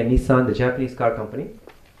company, and Nissan, the Japanese car company.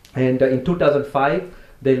 And in 2005,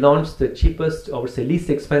 they launched the cheapest, or say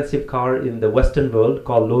least expensive car in the Western world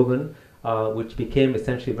called Logan, which became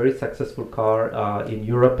essentially a very successful car in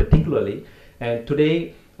Europe particularly. And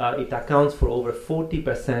today, it accounts for over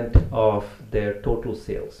 40% of their total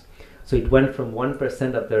sales. So it went from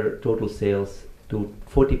 1% of their total sales to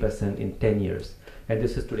 40% in 10 years. And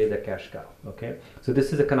this is today the cash cow. Okay, so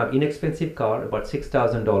this is a kind of inexpensive car, about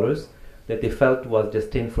 $6,000, that they felt was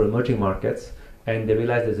destined for emerging markets, and they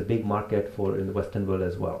realized there's a big market for in the Western world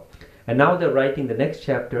as well. And now they're writing the next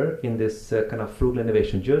chapter in this kind of frugal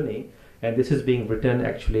innovation journey, and this is being written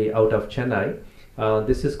actually out of Chennai.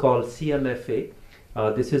 This is called CMFA.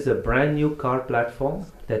 This is a brand new car platform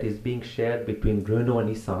that is being shared between Renault and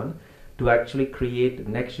Nissan to actually create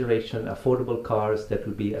next generation affordable cars that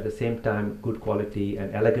will be at the same time good quality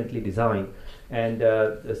and elegantly designed. And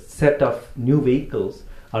a set of new vehicles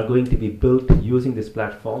are going to be built using this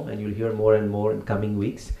platform, and you'll hear more and more in coming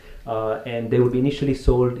weeks. And they will be initially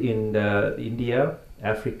sold in India,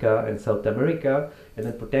 Africa, and South America, and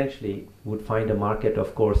then potentially would find a market,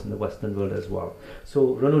 of course, in the Western world as well.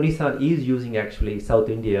 So Renault Nissan is using actually South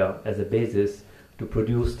India as a basis to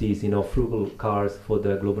produce these, frugal cars for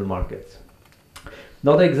the global markets.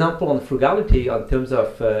 Another example on frugality in terms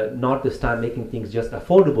of not this time making things just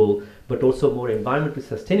affordable, but also more environmentally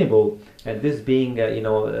sustainable, and this being,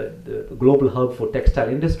 the global hub for textile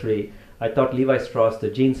industry, I thought Levi Strauss,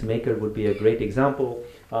 the jeans maker, would be a great example.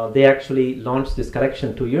 They actually launched this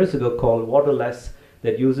collection 2 years ago called Waterless,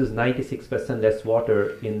 that uses 96% less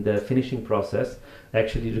water in the finishing process.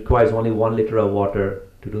 Actually requires only 1 liter of water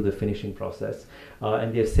to do the finishing process.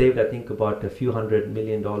 And they've saved, I think, about a few $100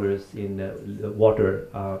 million in water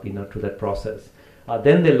through that process.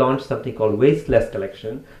 Then they launched something called Wasteless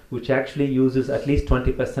Collection, which actually uses at least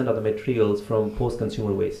 20% of the materials from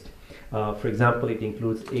post-consumer waste. For example, it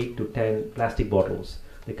includes 8 to 10 plastic bottles.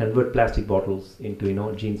 They convert plastic bottles into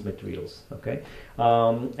jeans materials. Okay,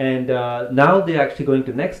 and now they're actually going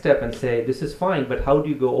to the next step and say this is fine, but how do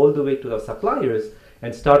you go all the way to the suppliers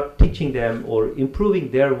and start teaching them or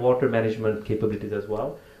improving their water management capabilities as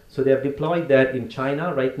well? So they have deployed that in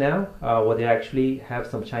China right now, where they actually have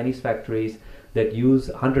some Chinese factories that use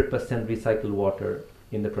 100% recycled water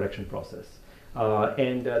in the production process.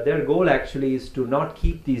 And their goal actually is to not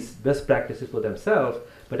keep these best practices for themselves,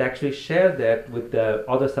 but actually share that with the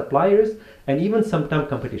other suppliers and even sometimes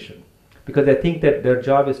competition. Because I think that their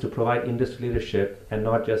job is to provide industry leadership and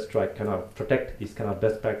not just try kind of protect these kind of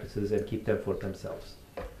best practices and keep them for themselves.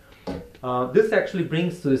 This actually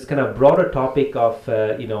brings to this kind of broader topic of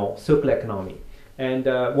circular economy. And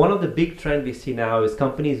one of the big trends we see now is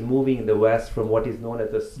companies moving in the West from what is known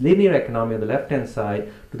as the linear economy on the left-hand side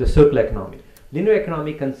to the circular economy. Linear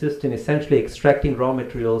economy consists in essentially extracting raw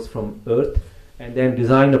materials from earth and then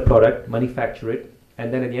design a product, manufacture it,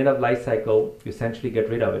 and then at the end of life cycle, you essentially get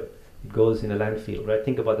rid of it. It goes in a landfill, right?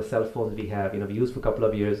 Think about the cell phones we have. We use for a couple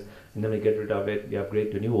of years, and then we get rid of it, we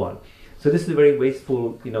upgrade to a new one. So this is a very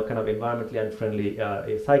wasteful, kind of environmentally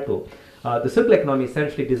unfriendly cycle. The circular economy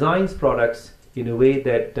essentially designs products in a way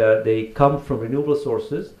that they come from renewable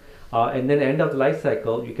sources, and then at the end of the life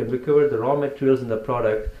cycle, you can recover the raw materials in the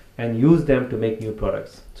product and use them to make new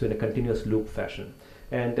products. So in a continuous loop fashion.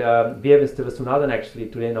 And we have Mr. Viswanathan actually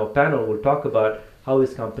today in our panel will talk about how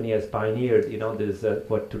his company has pioneered, this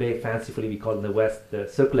what today fancifully we call in the West the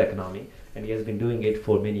circular economy, and he has been doing it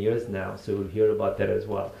for many years now. So we'll hear about that as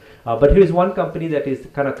well. But here's one company that is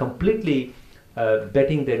kind of completely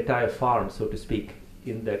betting the entire farm, so to speak,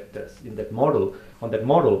 in that model. On that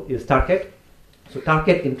model is Target. So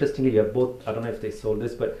Target, interestingly, you have both. I don't know if they sold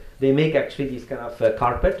this, but they make actually these kind of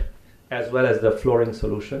carpet as well as the flooring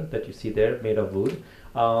solution that you see there made of wood.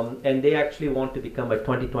 And they actually want to become by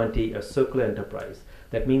 2020 a circular enterprise.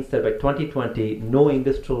 That means that by 2020, no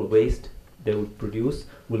industrial waste they would produce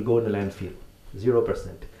will go in the landfill, 0%.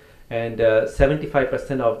 And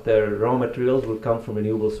 75% of their raw materials will come from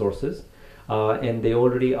renewable sources. And they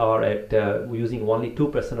already are at using only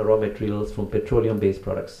 2% of raw materials from petroleum-based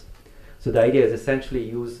products. So the idea is essentially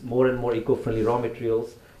use more and more eco-friendly raw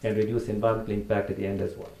materials and reduce environmental impact at the end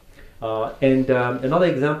as well. Another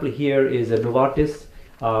example here is Novartis,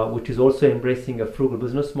 which is also embracing a frugal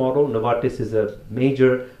business model. Novartis is a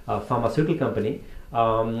major pharmaceutical company.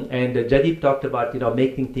 And Jaideep talked about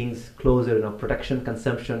making things closer, production,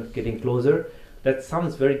 consumption, getting closer. That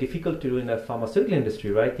sounds very difficult to do in the pharmaceutical industry,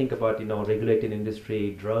 right? Think about regulated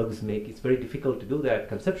industry, drugs it's very difficult to do that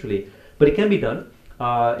conceptually, but it can be done.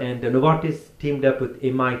 And Novartis teamed up with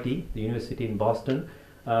MIT, the university in Boston,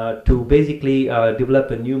 to basically develop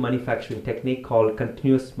a new manufacturing technique called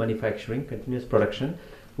continuous manufacturing, continuous production,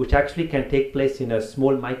 which actually can take place in a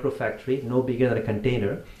small micro factory, no bigger than a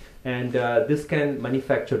container. And this can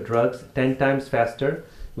manufacture drugs 10 times faster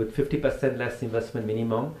with 50% less investment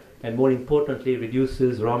minimum, and more importantly,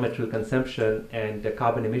 reduces raw material consumption and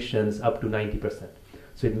carbon emissions up to 90%.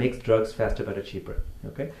 So it makes drugs faster, better, cheaper.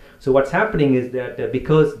 Okay. So what's happening is that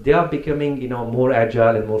because they are becoming more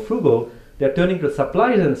agile and more frugal, they're turning to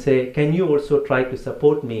suppliers and say, can you also try to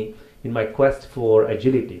support me in my quest for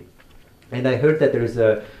agility? And I heard that there is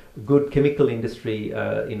a good chemical industry,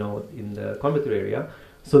 in the Coimbatore area.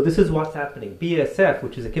 So this is what's happening. BASF,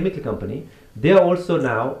 which is a chemical company, they are also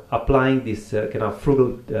now applying this kind of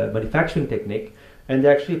frugal manufacturing technique, and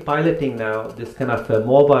they're actually piloting now this kind of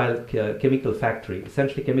mobile chemical factory,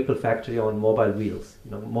 essentially chemical factory on mobile wheels,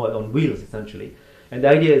 on wheels essentially. And the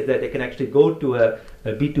idea is that they can actually go to a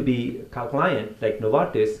B2B client like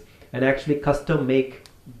Novartis and actually custom make,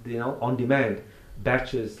 on demand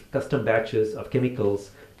custom batches of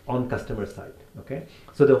chemicals on customer side. Okay,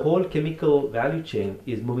 so the whole chemical value chain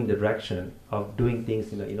is moving the direction of doing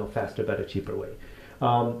things in a faster, better, cheaper way.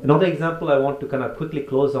 Another example I want to kind of quickly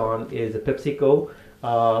close on is PepsiCo.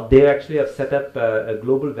 They actually have set up a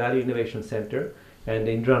global value innovation center. And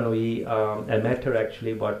Indra Nui, I met her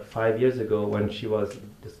actually about 5 years ago when she was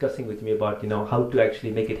discussing with me about how to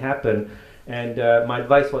actually make it happen. And my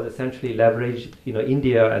advice was essentially leverage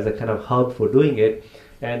India as a kind of hub for doing it.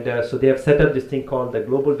 And so they have set up this thing called the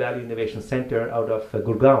Global Value Innovation Center out of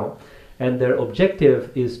Gurgaon. And their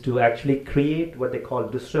objective is to actually create what they call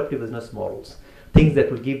disruptive business models, things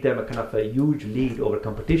that will give them a kind of a huge lead over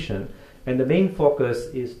competition. And the main focus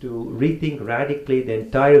is to rethink radically the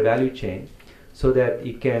entire value chain so that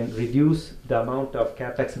it can reduce the amount of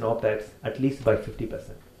capex and opex at least by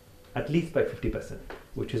 50%. At least by 50%,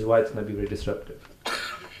 which is why it's going to be very disruptive.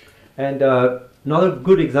 And another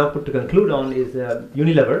good example to conclude on is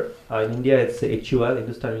Unilever. In India, it's HUL,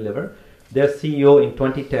 Hindustan Unilever. Their CEO in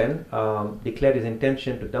 2010 declared his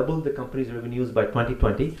intention to double the company's revenues by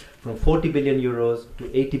 2020 from 40 billion euros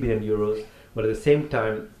to 80 billion euros, but at the same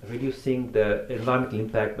time reducing the environmental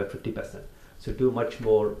impact by 50%. So do much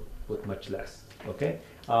more with much less. Okay,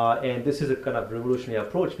 and this is a kind of revolutionary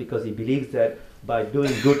approach because he believes that by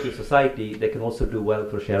doing good to society, they can also do well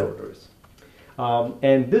for shareholders.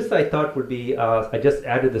 And this I thought would be, I just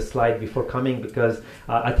added the slide before coming because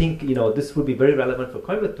I think this would be very relevant for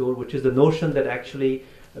Coimbatore, which is the notion that actually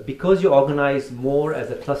because you organize more as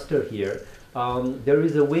a cluster here, there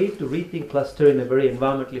is a way to rethink cluster in a very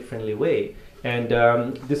environmentally friendly way. And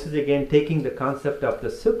this is again taking the concept of the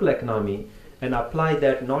circular economy and apply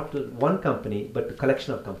that not to one company but to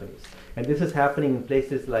collection of companies. And this is happening in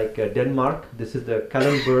places like Denmark. This is the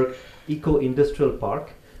Kalundborg Eco-Industrial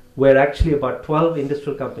Park, where actually about 12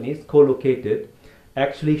 industrial companies co-located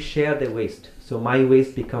actually share their waste. So my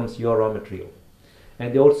waste becomes your raw material.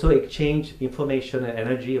 And they also exchange information and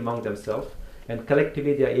energy among themselves, and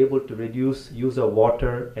collectively they are able to reduce use of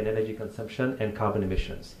water and energy consumption and carbon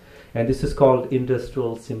emissions. And this is called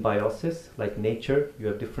industrial symbiosis. Like nature, you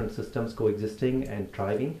have different systems coexisting and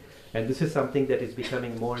thriving. And this is something that is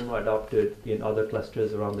becoming more and more adopted in other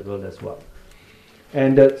clusters around the world as well.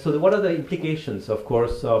 And so what are the implications, of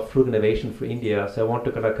course, of frugal innovation for India? So I want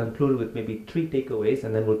to kind of conclude with maybe 3 takeaways,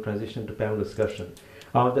 and then we'll transition to panel discussion.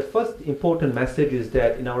 The first important message is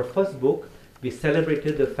that in our first book, we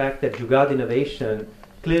celebrated the fact that Frugal Innovation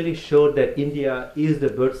clearly showed that India is the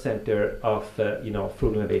birth center of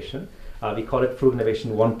frugal innovation. We call it Frugal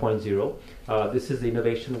Innovation 1.0. This is the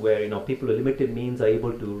innovation where people with limited means are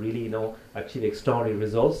able to really achieve extraordinary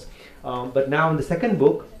results. But now in the second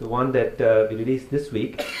book, the one that we released this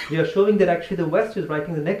week, we are showing that actually the West is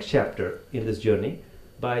writing the next chapter in this journey.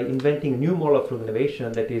 by inventing a new model of frugal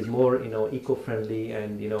innovation that is more, eco-friendly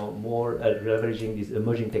and, more leveraging these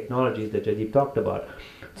emerging technologies that Jaideep talked about.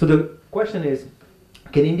 So the question is,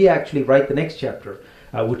 can India actually write the next chapter,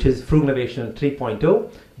 which is Frugal Innovation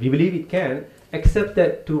 3.0? We believe it can, except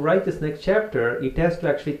that to write this next chapter, it has to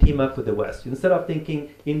actually team up with the West. Instead of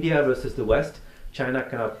thinking India versus the West, China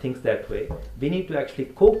kind of thinks that way. We need to actually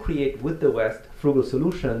co-create with the West frugal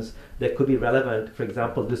solutions that could be relevant. For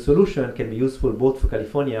example, this solution can be useful both for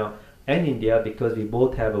California and India because we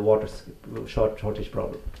both have a water shortage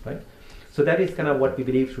problem, right? So that is kind of what we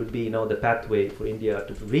believe should be the pathway for India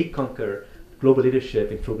to reconquer global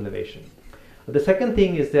leadership in frugal innovation. The second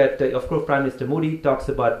thing is that, of course, Prime Minister Modi talks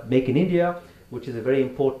about Make in India, which is a very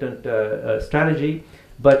important strategy.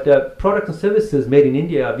 But products and services made in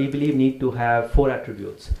India, we believe, need to have 4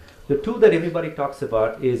 attributes. The 2 that everybody talks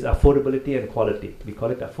about is affordability and quality. We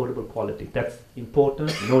call it affordable quality. That's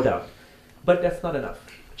important, no doubt. But that's not enough.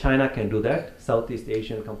 China can do that. Southeast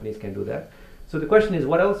Asian companies can do that. So the question is,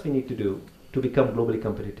 what else we need to do to become globally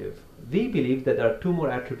competitive? We believe that there are 2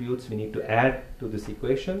 more attributes we need to add to this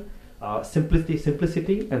equation, simplicity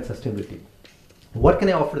and sustainability. What can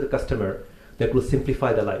I offer the customer that will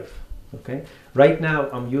simplify the life? Okay. Right now,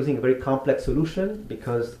 I'm using a very complex solution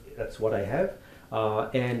because that's what I have.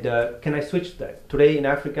 Can I switch that? Today in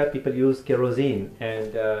Africa, people use kerosene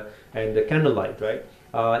and candlelight, right?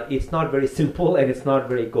 It's not very simple and it's not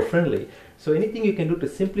very eco-friendly. So anything you can do to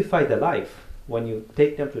simplify the life, when you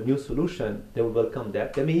take them to a new solution, they will welcome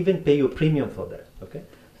that. They may even pay you a premium for that. Okay.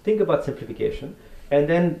 Think about simplification. And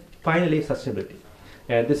then finally, sustainability.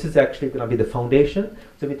 And this is actually going to be the foundation.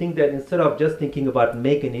 So we think that instead of just thinking about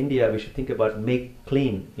Make in India, we should think about Make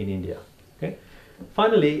Clean in India. Okay.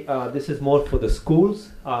 Finally, this is more for the schools.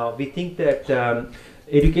 We think that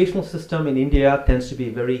educational system in India tends to be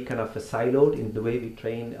very kind of siloed in the way we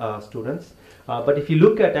train students. But if you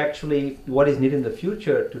look at actually what is needed in the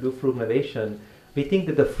future to do frugal innovation, we think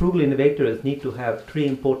that the frugal innovators need to have 3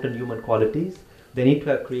 important human qualities. They need to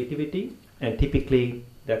have creativity, and typically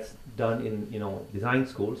that's done in design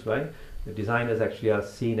schools, right? The designers actually are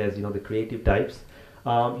seen as the creative types.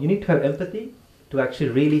 You need to have empathy to actually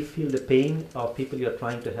really feel the pain of people you are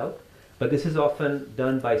trying to help. But this is often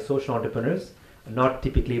done by social entrepreneurs, not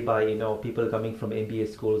typically by people coming from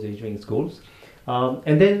MBA schools, engineering schools.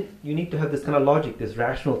 And then you need to have this kind of logic, this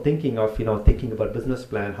rational thinking of thinking about business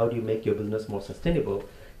plan. How do you make your business more sustainable?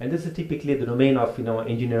 And this is typically the domain of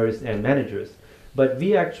engineers and managers. But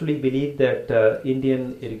we actually believe that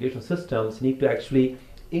Indian education systems need to actually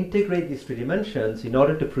integrate these 3 dimensions in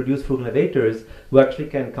order to produce frugal innovators who actually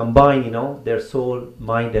can combine, their soul,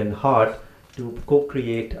 mind, and heart to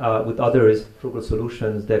co-create with others frugal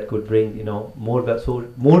solutions that could bring, more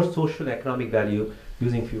social and economic value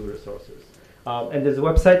using fewer resources. And there's a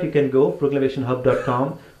website you can go,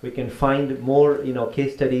 frugalinnovationhub.com. We can find more,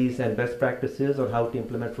 case studies and best practices on how to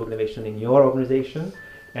implement frugal innovation in your organization.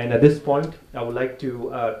 And at this point, I would like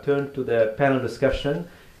to turn to the panel discussion,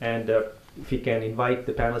 and if we can invite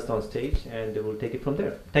the panelists on stage, and we'll take it from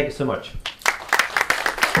there. Thank you so much.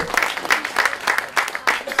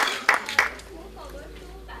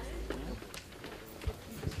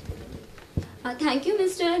 Thank you,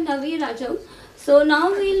 Mr. Navi Radjou. So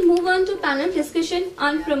now we'll move on to panel discussion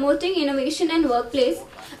on promoting innovation and workplace.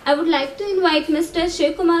 I would like to invite Mr.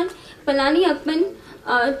 Shivakumar Palaniappan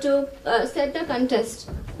to set the contest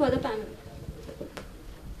for the panel.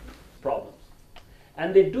 Problems.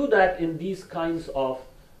 And they do that in these kinds of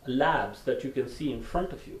labs that you can see in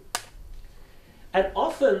front of you. And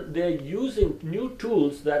often they're using new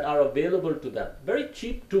tools that are available to them, very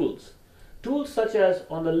cheap tools. Tools such as,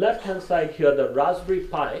 on the left-hand side here, the Raspberry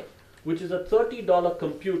Pi, which is a $30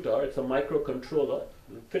 computer. It's a microcontroller.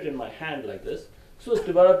 It'll fit in my hand like this. This was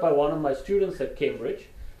developed by one of my students at Cambridge.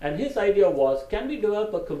 And his idea was, can we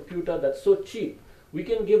develop a computer that's so cheap, we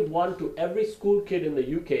can give one to every school kid in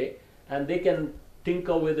the UK, and they can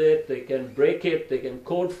tinker with it, they can break it, they can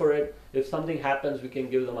code for it. If something happens, we can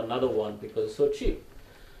give them another one because it's so cheap.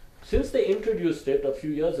 Since they introduced it a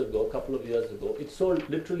few years ago, a couple of years ago, it sold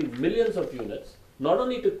literally millions of units, not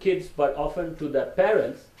only to kids, but often to their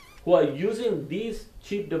parents who are using these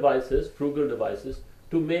cheap devices, frugal devices,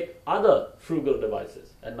 to make other frugal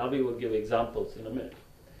devices. And Navi will give examples in a minute.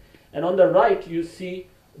 And on the right, you see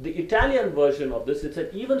the Italian version of this. It's an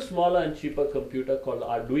even smaller and cheaper computer called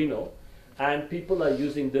Arduino, and people are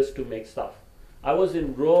using this to make stuff. I was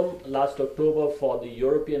in Rome last October for the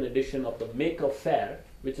European edition of the Maker Fair,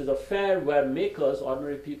 which is a fair where makers,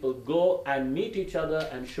 ordinary people, go and meet each other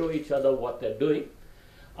and show each other what they're doing.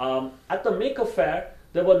 At the Maker Fair,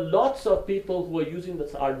 there were lots of people who were using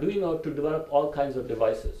this Arduino to develop all kinds of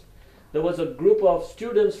devices. there was a group of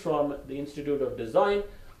students from the Institute of Design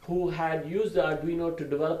who had used the Arduino to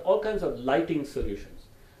develop all kinds of lighting solutions.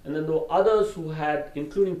 And then there were others who had,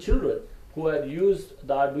 including children, who had used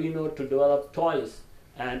the Arduino to develop toys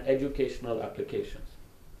and educational applications.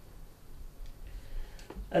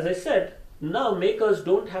 As I said, now makers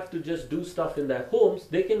don't have to just do stuff in their homes.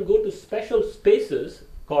 They can go to special spaces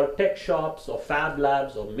called tech shops or fab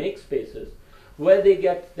labs or make spaces where they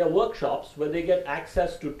get their workshops, where they get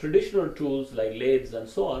access to traditional tools like lathes and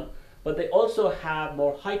so on, but they also have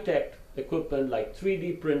more high-tech equipment like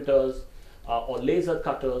 3D printers or laser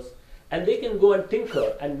cutters, and they can go and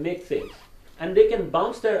tinker and make things. And they can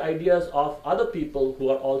bounce their ideas off other people who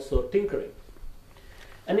are also tinkering.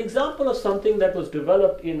 An example of something that was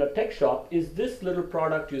developed in a tech shop is this little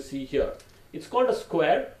product you see here. It's called a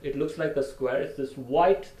square. It looks like a square. It's this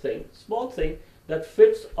white thing, small thing, that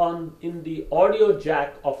fits in the audio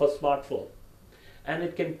jack of a smartphone. And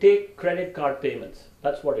it can take credit card payments.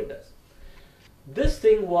 That's what it does. This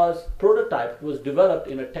thing was prototyped, was developed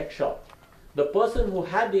in a tech shop. The person who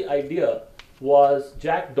had the idea was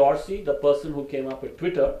Jack Dorsey, the person who came up with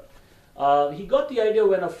Twitter. He got the idea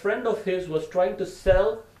when a friend of his was trying to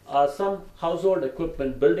sell some household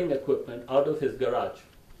equipment, building equipment, out of his garage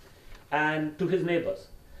and to his neighbors.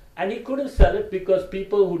 And he couldn't sell it because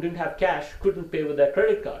people who didn't have cash couldn't pay with their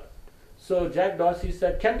credit card. So Jack Dorsey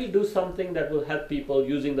said, can we do something that will help people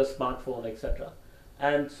using the smartphone, etc.?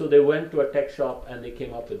 And so they went to a tech shop and they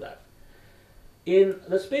came up with that. In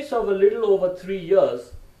the space of a little over 3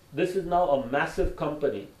 years, this is now a massive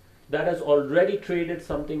company that has already traded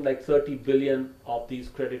something like 30 billion of these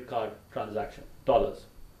credit card transaction dollars.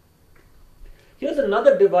 Here's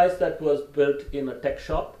another device that was built in a tech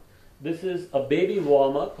shop. This is a baby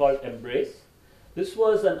warmer called Embrace. This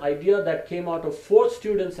was an idea that came out of 4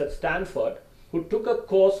 students at Stanford who took a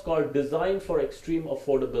course called Design for Extreme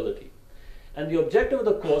Affordability. And the objective of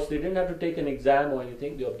the course, they didn't have to take an exam or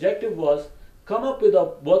anything. The objective was come up with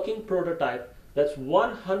a working prototype that's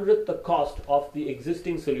 1/100th the cost of the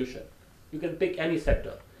existing solution. You can pick any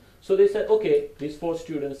sector. So they said, okay, these 4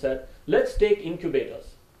 students said, let's take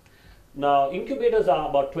incubators. Now, incubators are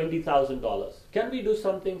about $20,000. Can we do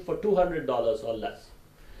something for $200 or less?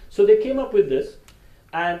 So they came up with this.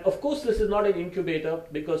 And of course, this is not an incubator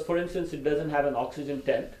because, for instance, it doesn't have an oxygen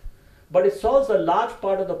tent. But it solves a large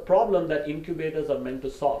part of the problem that incubators are meant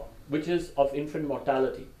to solve, which is of infant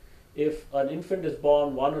mortality. If an infant is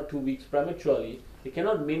born 1 or 2 weeks prematurely, they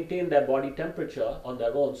cannot maintain their body temperature on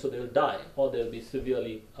their own, so they'll die or they'll be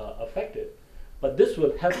severely affected. But this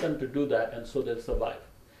will help them to do that, and so they'll survive.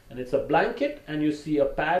 And it's a blanket, and you see a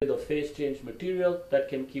pad with a phase change material that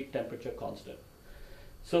can keep temperature constant.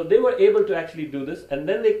 So they were able to actually do this, and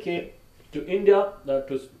then they came to India,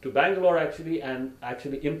 to Bangalore actually, and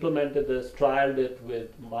actually implemented this, trialed it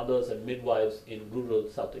with mothers and midwives in rural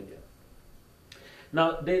South India.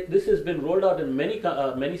 Now, this has been rolled out in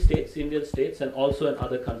many states, Indian states, and also in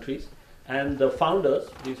other countries. And the founders,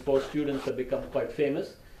 these 4 students, have become quite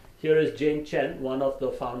famous. Here is Jane Chen, one of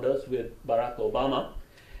the founders with Barack Obama.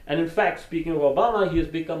 And in fact, speaking of Obama, he has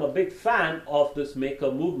become a big fan of this maker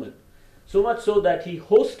movement. So much so that he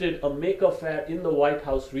hosted a maker fair in the White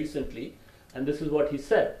House recently. And this is what he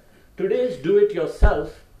said: today's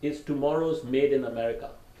do-it-yourself is tomorrow's made in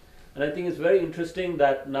America. And I think it's very interesting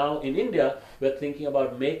that now in India, we're thinking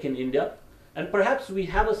about make in India. And perhaps we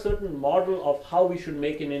have a certain model of how we should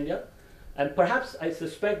make in India. And perhaps I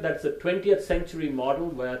suspect that's a 20th century model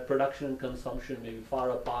where production and consumption may be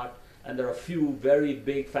far apart and there are few very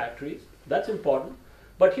big factories. That's important.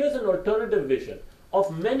 But here's an alternative vision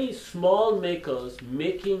of many small makers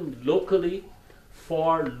making locally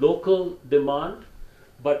for local demand,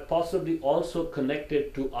 but possibly also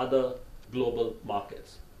connected to other global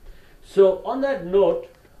markets. So on that note,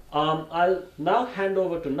 I'll now hand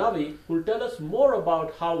over to Navi, who will tell us more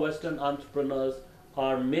about how Western entrepreneurs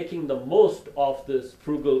are making the most of this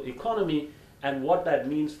frugal economy and what that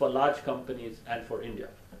means for large companies and for India.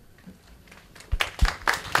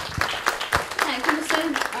 Thank you,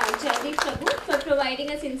 Mr. Jaideep Prabhu, for providing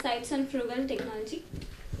us insights on frugal technology.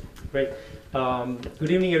 Great. Good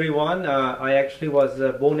evening, everyone. I actually was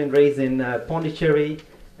born and raised in Pondicherry,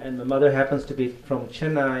 and my mother happens to be from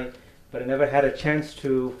Chennai, but I never had a chance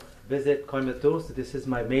to visit Coimbatore, so this is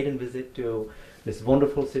my maiden visit to this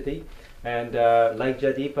wonderful city. And like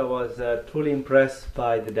Jaideep, I was truly impressed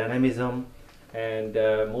by the dynamism and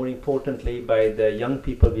more importantly by the young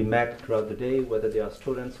people we met throughout the day, whether they are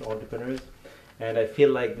students or entrepreneurs. And I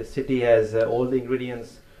feel like the city has all the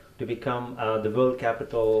ingredients to become the world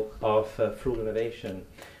capital of frugal innovation.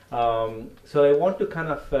 So I want to kind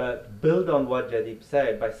of build on what Jaideep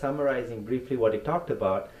said by summarizing briefly what he talked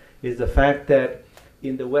about. is the fact that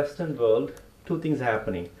in the Western world, two things are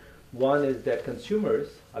happening. One is that consumers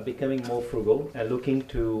are becoming more frugal and looking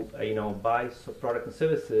to buy products and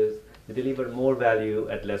services that deliver more value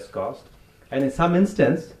at less cost. And in some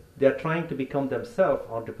instance, they are trying to become themselves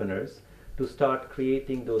entrepreneurs to start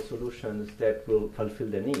creating those solutions that will fulfill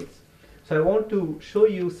their needs. So I want to show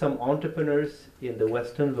you some entrepreneurs in the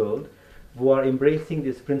Western world who are embracing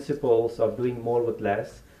these principles of doing more with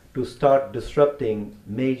less to start disrupting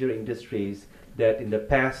major industries that in the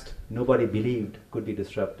past nobody believed could be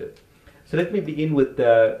disrupted. So let me begin with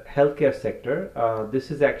the healthcare sector. This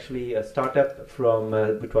is actually a startup from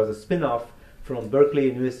which was a spin-off from Berkeley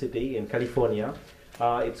University in California.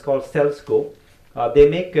 It's called CellScope. They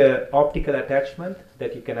make an optical attachment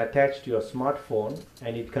that you can attach to your smartphone,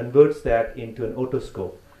 and it converts that into an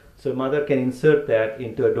otoscope. So a mother can insert that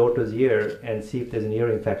into a daughter's ear and see if there's an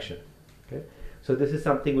ear infection. Okay? So this is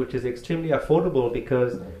something which is extremely affordable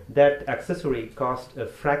because that accessory costs a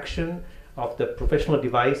fraction of the professional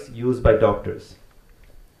device used by doctors.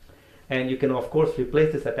 And you can of course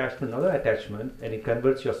replace this attachment with another attachment, and it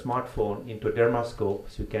converts your smartphone into a dermoscope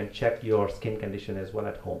so you can check your skin condition as well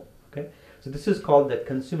at home. Okay? So this is called the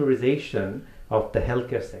consumerization of the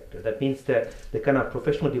healthcare sector. That means that the kind of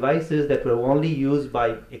professional devices that were only used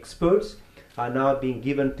by experts are now being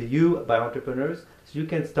given to you by entrepreneurs, so you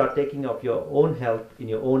can start taking up your own health in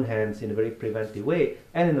your own hands in a very preventive way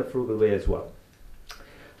and in a frugal way as well.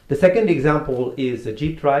 The second example is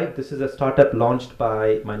G-Tribe. This is a startup launched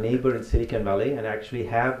by my neighbor in Silicon Valley, and I actually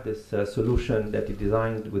have this solution that he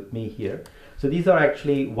designed with me here. So these are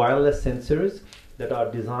actually wireless sensors that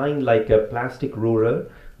are designed like a plastic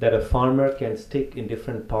ruler that a farmer can stick in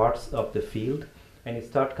different parts of the field, and it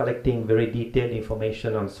starts collecting very detailed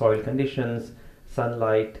information on soil conditions,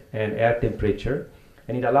 sunlight, and air temperature.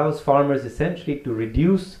 And it allows farmers essentially to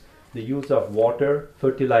reduce the use of water,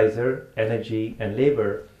 fertilizer, energy, and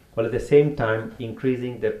labor, while at the same time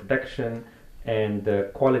increasing the production and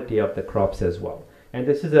the quality of the crops as well. And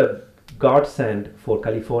this is a godsend for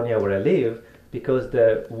California where I live, because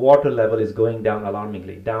the water level is going down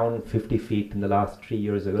alarmingly, down 50 feet in the last 3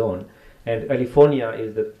 years alone. And California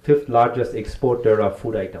is the 5th largest exporter of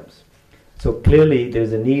food items. So clearly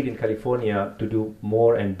there's a need in California to do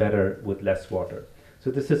more and better with less water. So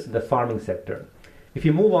this is the farming sector. If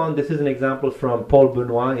you move on, this is an example from Paul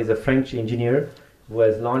Benoit. He's a French engineer who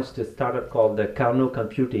has launched a startup called the Carnot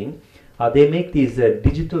Computing. They make these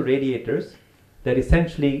digital radiators that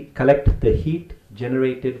essentially collect the heat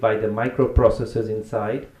generated by the microprocessors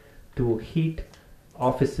inside to heat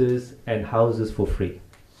offices and houses for free.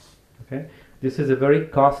 Okay? This is a very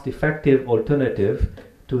cost-effective alternative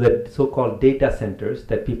to the so-called data centers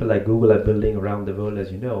that people like Google are building around the world,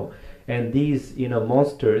 as you know. And these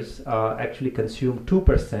monsters actually consume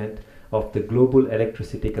 2% of the global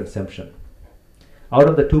electricity consumption. Out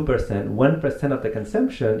of the 2%, 1% of the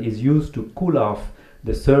consumption is used to cool off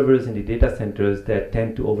the servers in the data centers that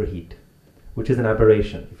tend to overheat, which is an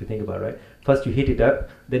aberration if you think about it, right? First you heat it up,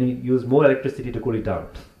 then you use more electricity to cool it down.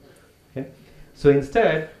 Okay? So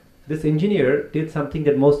instead, this engineer did something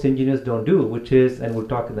that most engineers don't do, which is, and we'll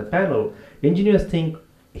talk in the panel, engineers think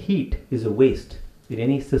heat is a waste. In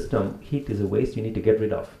any system, heat is a waste you need to get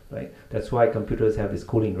rid of, right? That's why computers have this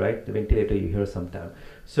cooling, right? The ventilator you hear sometimes.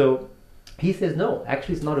 So he says, no,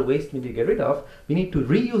 actually it's not a waste we need to get rid of. We need to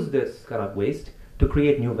reuse this kind of waste to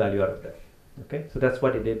create new value out of that. Okay, so that's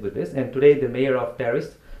what he did with this. And today the mayor of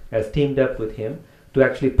Paris has teamed up with him to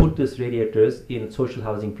actually put these radiators in social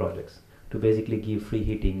housing projects to basically give free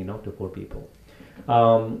heating, to poor people.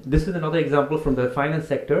 This is another example from the finance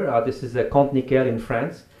sector. This is a Compte Nickel in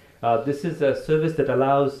France. This is a service that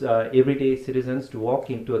allows everyday citizens to walk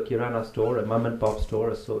into a Kirana store, a mom and pop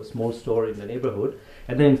store, a small store in the neighborhood,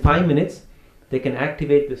 and then in 5 minutes they can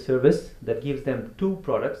activate the service that gives them 2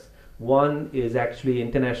 products. One is actually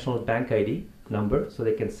international bank ID number, so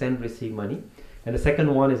they can send, receive money. And the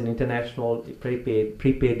second one is an international prepaid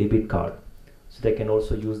debit card. So they can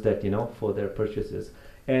also use that, for their purchases.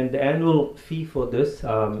 And the annual fee for this,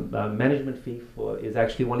 management fee is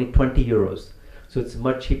actually only 20 euros. So it's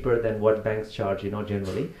much cheaper than what banks charge,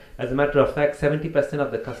 generally. As a matter of fact, 70%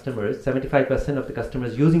 of the customers, 75% of the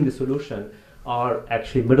customers using the solution are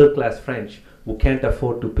actually middle-class French who can't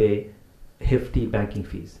afford to pay hefty banking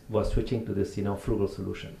fees, was switching to this frugal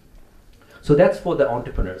solution. So that's for the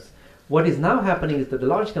entrepreneurs. What is now happening is that the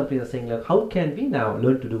large companies are saying, like, how can we now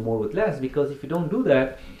learn to do more with less? Because if you don't do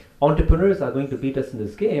that, entrepreneurs are going to beat us in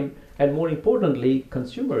this game, and more importantly,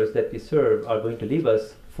 consumers that we serve are going to leave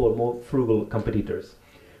us for more frugal competitors.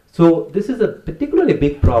 So this is a particularly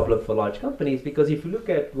big problem for large companies, because if you look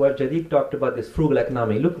at what Jaideep talked about, this frugal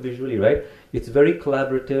economy, look visually, right? It's very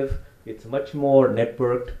collaborative, it's much more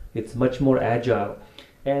networked, it's much more agile.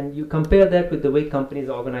 And you compare that with the way companies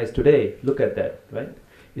are organized today, look at that, right?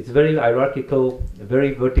 It's very hierarchical,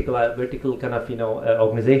 very vertical kind of,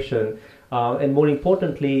 organization. And more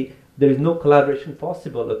importantly, there is no collaboration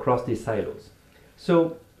possible across these silos.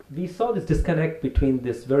 So we saw this disconnect between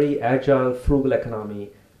this very agile, frugal economy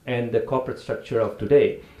and the corporate structure of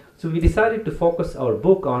today. So we decided to focus our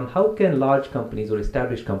book on how can large companies or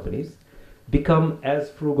established companies become as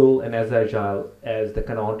frugal and as agile as the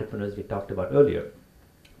kind of entrepreneurs we talked about earlier.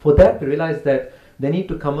 For that, we realized that they need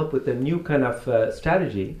to come up with a new kind of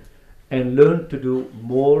strategy and learn to do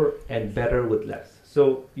more and better with less.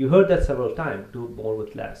 So you heard that several times, do more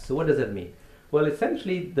with less. So what does that mean? Well,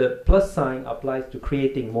 essentially, the plus sign applies to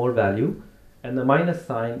creating more value, and the minus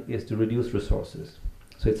sign is to reduce resources.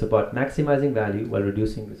 So it's about maximizing value while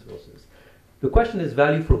reducing resources. The question is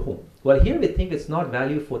value for whom? Well, here we think it's not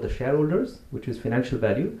value for the shareholders, which is financial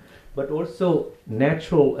value, but also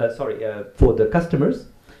for the customers,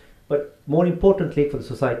 but more importantly for the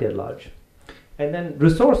society at large. And then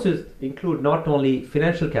resources include not only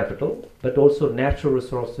financial capital, but also natural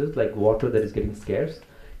resources like water that is getting scarce,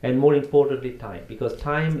 and more importantly time, because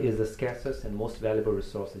time is the scarcest and most valuable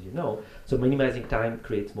resource, as you know, so minimizing time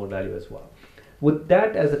creates more value as well. With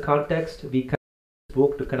that as a context, we kind of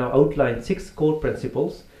book to kind of outline 6 core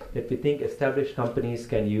principles that we think established companies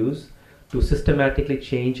can use to systematically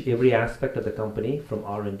change every aspect of the company, from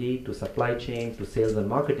R&D to supply chain to sales and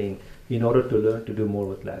marketing, in order to learn to do more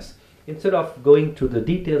with less. Instead of going to the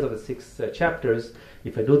details of the 6 chapters,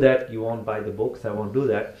 if I do that, you won't buy the books, I won't do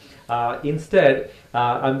that. Instead,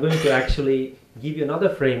 I'm going to actually give you another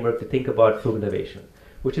framework to think about frugal innovation,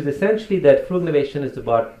 which is essentially that frugal innovation is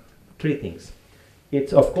about 3 things.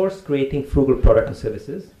 It's, of course, creating frugal products and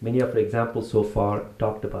services. Many of our examples so far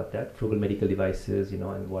talked about that, frugal medical devices,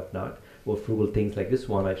 and whatnot, or frugal things like this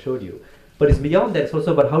one I showed you. But it's beyond that. It's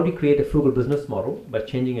also about how do you create a frugal business model by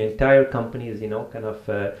changing an entire company's, kind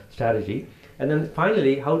of strategy. And then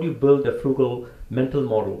finally, how do you build a frugal mental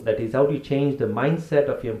model? That is, how do you change the mindset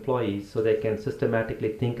of your employees so they can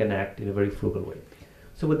systematically think and act in a very frugal way?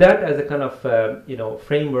 So with that as a kind of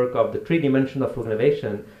framework of the 3 dimensions of frugal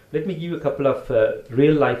innovation, let me give you a couple of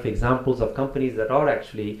real-life examples of companies that are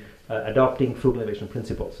actually adopting frugal innovation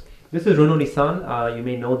principles. This is Renault Nissan. You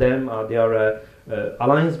may know them. They are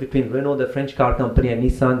alliance between Renault, the French car company, and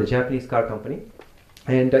Nissan, the Japanese car company.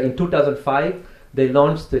 And in 2005, they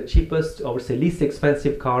launched the cheapest, or say least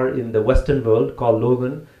expensive car in the Western world called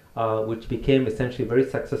Logan, which became essentially a very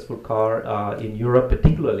successful car in Europe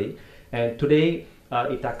particularly. And today,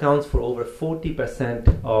 it accounts for over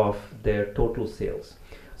 40% of their total sales.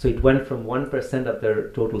 So it went from 1% of their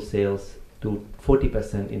total sales to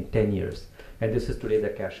 40% in 10 years. And this is today the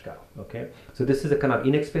cash cow, okay? So this is a kind of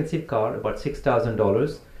inexpensive car, about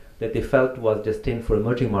 $6,000, that they felt was destined for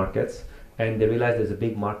emerging markets, and they realized there's a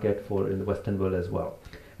big market for in the Western world as well.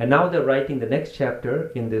 And now they're writing the next chapter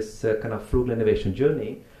in this kind of frugal innovation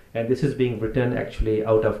journey, and this is being written actually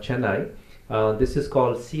out of Chennai. This is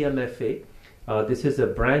called CMFA. This is a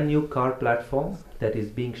brand new car platform that is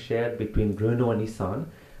being shared between Renault and Nissan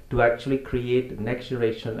to actually create next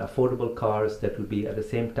generation affordable cars that will be at the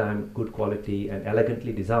same time good quality and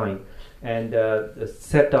elegantly designed. And a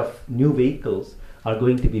set of new vehicles are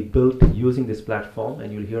going to be built using this platform,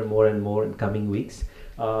 and you'll hear more and more in coming weeks.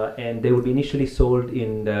 And they will be initially sold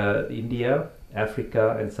in India,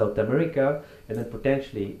 Africa, and South America, and then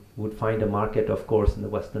potentially would find a market, of course, in the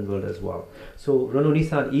Western world as well. So Renault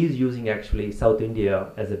Nissan is using actually South India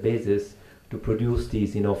as a basis to produce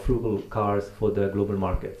these, frugal cars for the global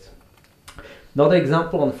markets. Another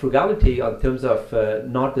example on frugality in terms of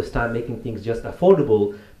not this time making things just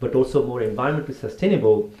affordable, but also more environmentally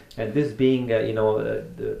sustainable, and this being,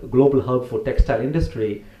 the global hub for textile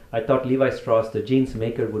industry, I thought Levi Strauss, the jeans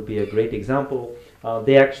maker, would be a great example.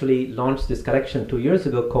 They actually launched this collection 2 years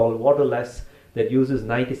ago called Waterless, that uses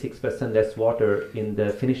 96% less water in the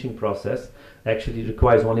finishing process. Actually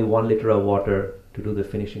requires only 1 liter of water to do the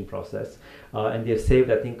finishing process. And they've saved,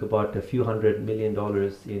 I think, about a few $100 million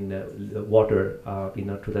in water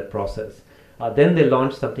through that process. Then they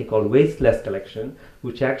launched something called Wasteless Collection,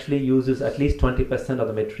 which actually uses at least 20% of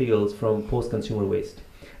the materials from post-consumer waste.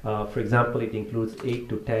 For example, it includes 8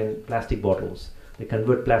 to 10 plastic bottles. They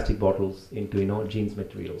convert plastic bottles into jeans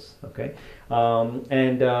materials. Okay,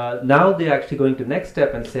 now they're actually going to the next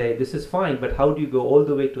step and say this is fine, but how do you go all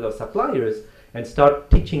the way to the suppliers and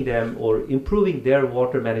start teaching them or improving their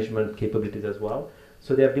water management capabilities as well?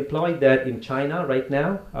 So they have deployed that in China right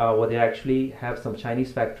now, where they actually have some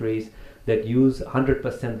Chinese factories that use 100%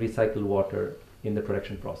 recycled water in the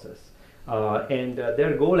production process. And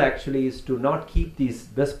their goal actually is to not keep these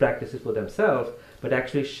best practices for themselves, but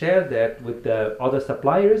actually share that with the other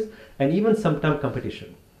suppliers and even sometimes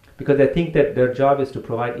competition. Because I think that their job is to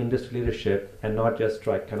provide industry leadership and not just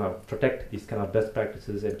try kind of protect these kind of best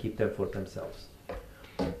practices and keep them for themselves.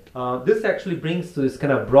 This actually brings to this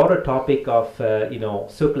kind of broader topic of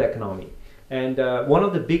circular economy. And one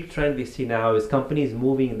of the big trends we see now is companies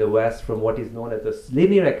moving in the West from what is known as the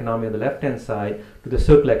linear economy on the left-hand side to the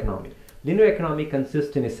circular economy. Linear economy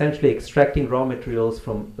consists in essentially extracting raw materials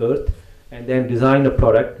from earth and then design a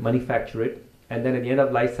product, manufacture it, and then at the end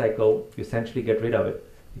of life cycle, you essentially get rid of it.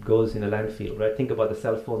 It goes in a landfill, right? Think about the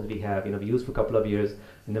cell phones we have. We use for a couple of years,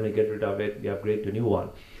 and then we get rid of it. We upgrade to a new one.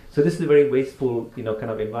 So this is a very wasteful, kind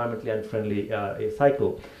of environmentally unfriendly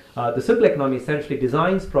cycle. The circular economy essentially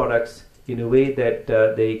designs products in a way that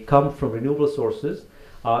they come from renewable sources,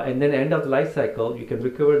 and then at the end of the life cycle, you can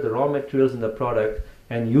recover the raw materials in the product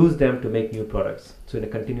and use them to make new products. So in a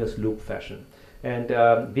continuous loop fashion. And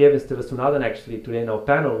we have Mr. Viswanathan actually today in our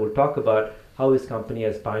panel will talk about how his company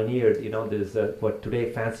has pioneered, this what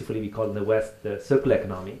today fancifully we call in the West the circular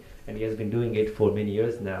economy, and he has been doing it for many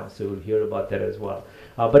years now. So we'll hear about that as well.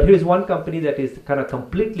 But here is one company that is kind of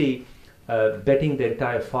completely betting the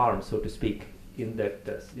entire farm, so to speak, in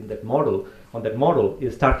that model. On that model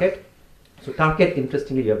is Target. So Target,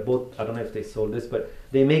 interestingly, you have both. I don't know if they sold this, but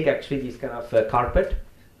they make actually these kind of carpet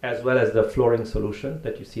as well as the flooring solution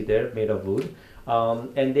that you see there, made of wood.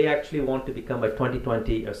 And they actually want to become by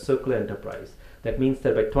 2020 a circular enterprise. That means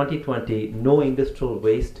that by 2020, no industrial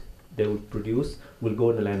waste they will produce will go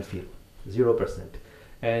in the landfill, 0%.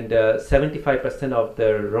 And 75% of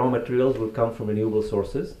their raw materials will come from renewable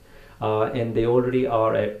sources. And they already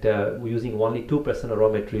are at using only 2% of raw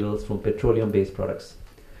materials from petroleum-based products.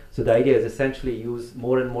 So the idea is essentially use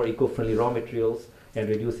more and more eco-friendly raw materials and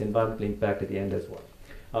reduce environmental impact at the end as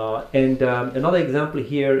well. Another example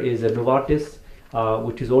here is Novartis,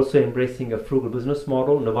 which is also embracing a frugal business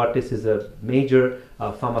model. Novartis is a major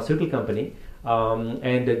pharmaceutical company.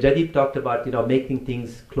 And Jaideep talked about making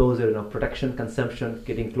things closer, production, consumption,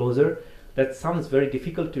 getting closer. That sounds very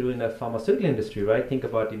difficult to do in the pharmaceutical industry, right? Think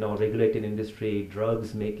about regulated industry,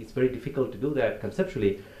 drugs it's very difficult to do that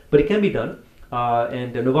conceptually, but it can be done.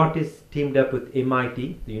 And Novartis teamed up with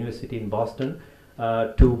MIT, the university in Boston,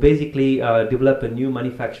 to basically develop a new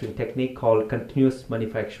manufacturing technique called continuous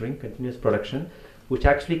manufacturing, continuous production, which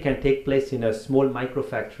actually can take place in a small micro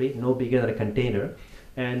factory, no bigger than a container.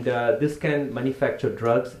 And this can manufacture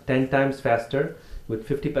drugs 10 times faster with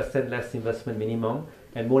 50% less investment minimum,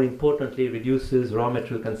 and more importantly, reduces raw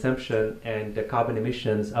material consumption and carbon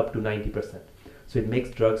emissions up to 90%. So it makes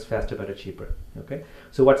drugs faster, better, cheaper. Okay.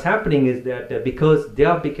 So what's happening is that because they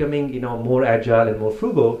are becoming more agile and more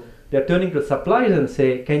frugal, they're turning to suppliers and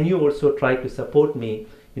say, can you also try to support me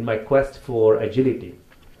in my quest for agility?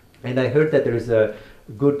 And I heard that there is a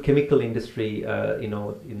good chemical industry, in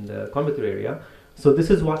the Coimbatore area. So this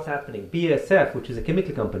is what's happening. BASF, which is a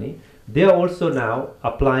chemical company, they are also now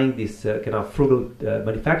applying this kind of frugal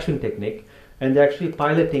manufacturing technique, and they're actually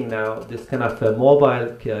piloting now this kind of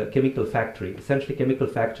mobile chemical factory, essentially chemical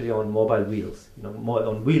factory on mobile wheels,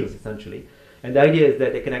 on wheels essentially. And the idea is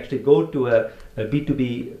that they can actually go to a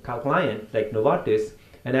B2B client like Novartis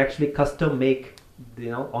and actually custom make,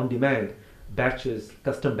 on demand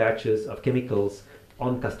custom batches of chemicals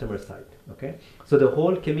on customer side. Okay, so the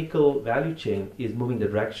whole chemical value chain is moving the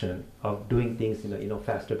direction of doing things in a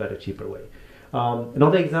faster, better, cheaper way.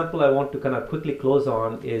 Another example I want to kind of quickly close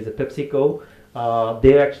on is PepsiCo.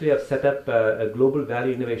 They actually have set up a global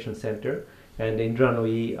value innovation center. And Indra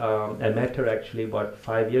Nui, I met her actually about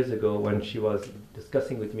 5 years ago when she was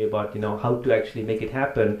discussing with me about how to actually make it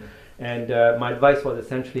happen. And my advice was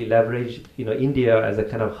essentially leverage India as a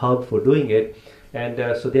kind of hub for doing it.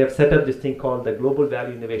 And so they have set up this thing called the Global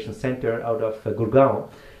Value Innovation Center out of Gurgaon.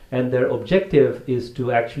 And their objective is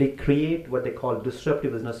to actually create what they call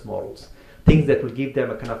disruptive business models, things that will give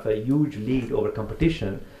them a kind of a huge lead over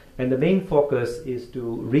competition. And the main focus is to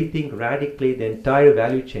rethink radically the entire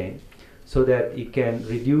value chain so that it can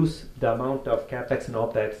reduce the amount of capex and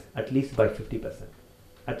opex at least by 50%.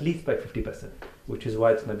 At least by 50%, which is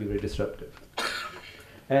why it's going to be very disruptive.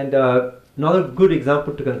 And another good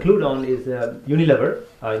example to conclude on is Unilever.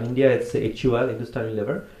 In India, it's HUL, Hindustan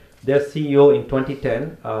Unilever. Their CEO in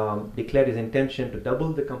 2010 declared his intention to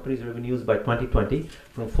double the company's revenues by 2020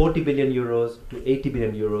 from 40 billion euros to 80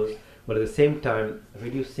 billion euros, but at the same time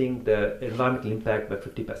reducing the environmental impact by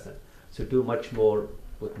 50%. So do much more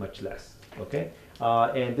with much less. Okay,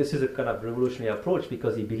 and this is a kind of revolutionary approach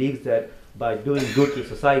because he believes that by doing good to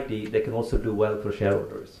society, they can also do well for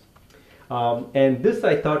shareholders. And this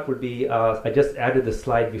I thought would be, I just added the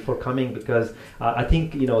slide before coming because I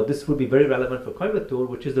think this would be very relevant for Coimbatore,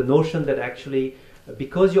 which is the notion that actually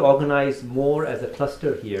because you organize more as a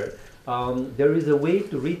cluster here, there is a way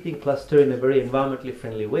to rethink cluster in a very environmentally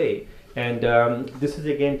friendly way. And this is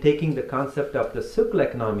again taking the concept of the circular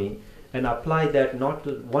economy and apply that not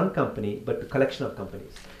to one company but to collection of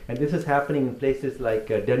companies. And this is happening in places like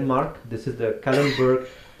Denmark. This is the Kalundborg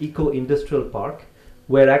Eco-Industrial Park,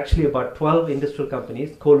 where actually about 12 industrial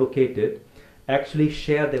companies co-located actually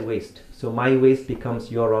share their waste. So my waste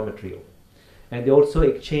becomes your raw material. And they also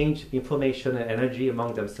exchange information and energy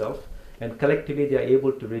among themselves, and collectively they are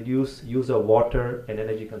able to reduce use of water and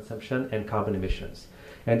energy consumption and carbon emissions.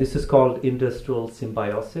 And this is called industrial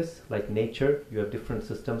symbiosis. Like nature, you have different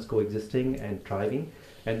systems coexisting and thriving.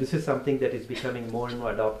 And this is something that is becoming more and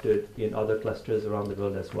more adopted in other clusters around the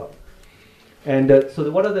world as well. And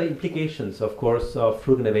so what are the implications, of course, of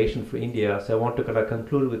frugal innovation for India? So I want to kind of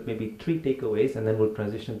conclude with maybe 3 takeaways, and then we'll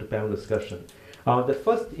transition to panel discussion. The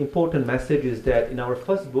first important message is that in our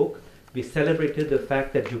first book, we celebrated the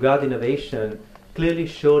fact that Jugaad innovation clearly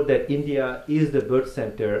showed that India is the birth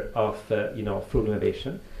center of frugal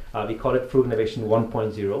innovation. We call it Frugal Innovation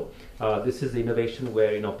 1.0. This is the innovation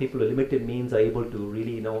where people with limited means are able to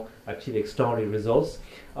really achieve extraordinary results.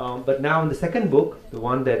 But now in the second book, the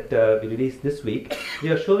one that we released this week, we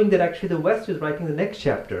are showing that actually the West is writing the next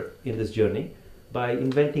chapter in this journey by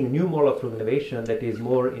inventing a new model of frugal innovation that is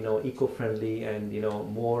more eco-friendly and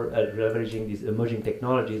more leveraging these emerging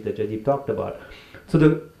technologies that Jaideep talked about. So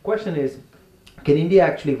the question is, can India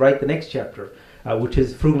actually write the next chapter, which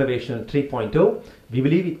is Frugal Innovation 3.0? We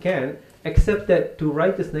believe it can, except that to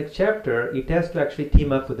write this next chapter, it has to actually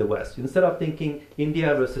team up with the West. Instead of thinking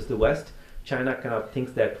India versus the West, China kind of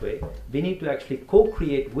thinks that way. We need to actually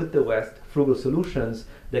co-create with the West frugal solutions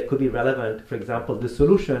that could be relevant. For example, this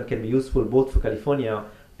solution can be useful both for California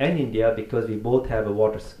and India because we both have a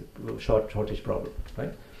water shortage problem,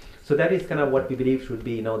 right? So that is kind of what we believe should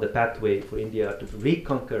be the pathway for India to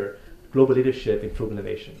reconquer global leadership in frugal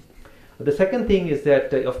innovation. The second thing is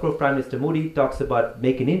that, of course, Prime Minister Modi talks about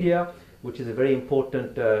Make in India, which is a very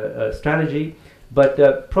important strategy.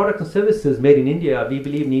 But products and services made in India, we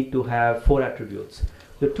believe, need to have 4 attributes.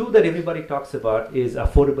 The 2 that everybody talks about is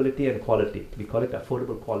affordability and quality. We call it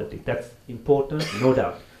affordable quality. That's important, no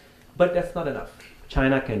doubt. But that's not enough.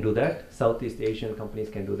 China can do that. Southeast Asian companies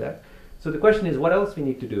can do that. So the question is, what else we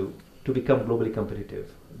need to do to become globally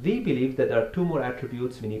competitive? We believe that there are 2 more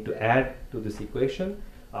attributes we need to add to this equation.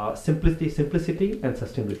 Simplicity and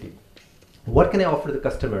sustainability. What can I offer the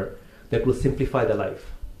customer that will simplify the life?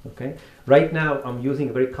 Okay. Right now, I'm using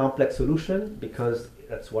a very complex solution because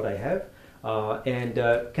that's what I have.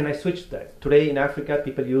 Can I switch that? Today in Africa,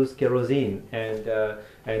 people use kerosene and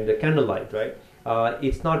candlelight, right?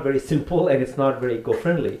 It's not very simple and it's not very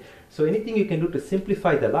eco-friendly. So anything you can do to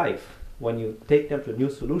simplify the life, when you take them to a new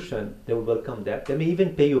solution, they will welcome that. They may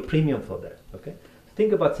even pay you a premium for that. Okay.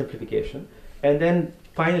 Think about simplification. And then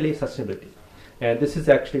finally, sustainability. And this is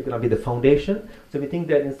actually going to be the foundation. So we think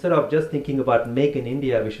that instead of just thinking about make in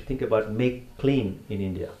India, we should think about make clean in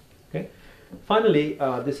India. Okay. Finally,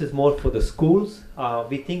 this is more for the schools.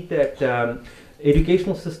 We think that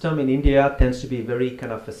educational system in India tends to be very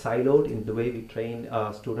kind of siloed in the way we train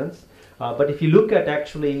students. But if you look at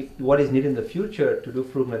actually what is needed in the future to do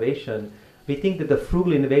frugal innovation, we think that the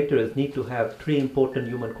frugal innovators need to have 3 important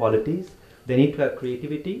human qualities. They need to have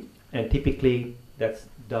creativity, and typically that's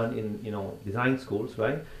done in design schools,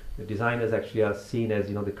 right? The designers actually are seen as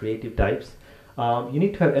the creative types. You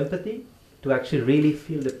need to have empathy to actually really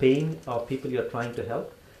feel the pain of people you're trying to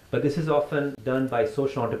help. But this is often done by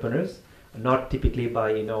social entrepreneurs, not typically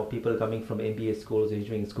by people coming from MBA schools,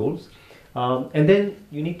 engineering schools. And then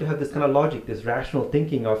you need to have this kind of logic, this rational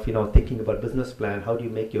thinking of thinking about business plan. How do you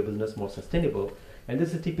make your business more sustainable? And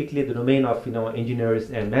this is typically the domain of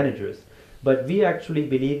engineers and managers. But we actually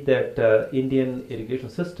believe that Indian education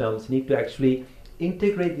systems need to actually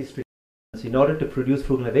integrate these traditions in order to produce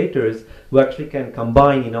frugal innovators who actually can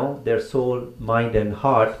combine their soul, mind, and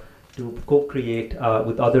heart to co-create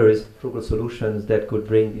with others frugal solutions that could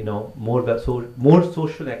bring more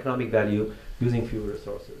social and economic value using fewer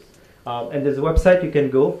resources. And there's a website you can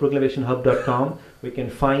go, frugalinnovationhub.com. We can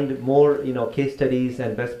find more case studies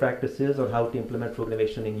and best practices on how to implement frugal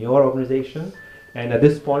innovation in your organization. And at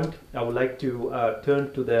this point, I would like to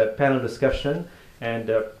turn to the panel discussion, and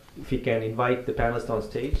if we can invite the panelists on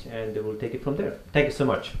stage, and we'll take it from there. Thank you so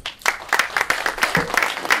much.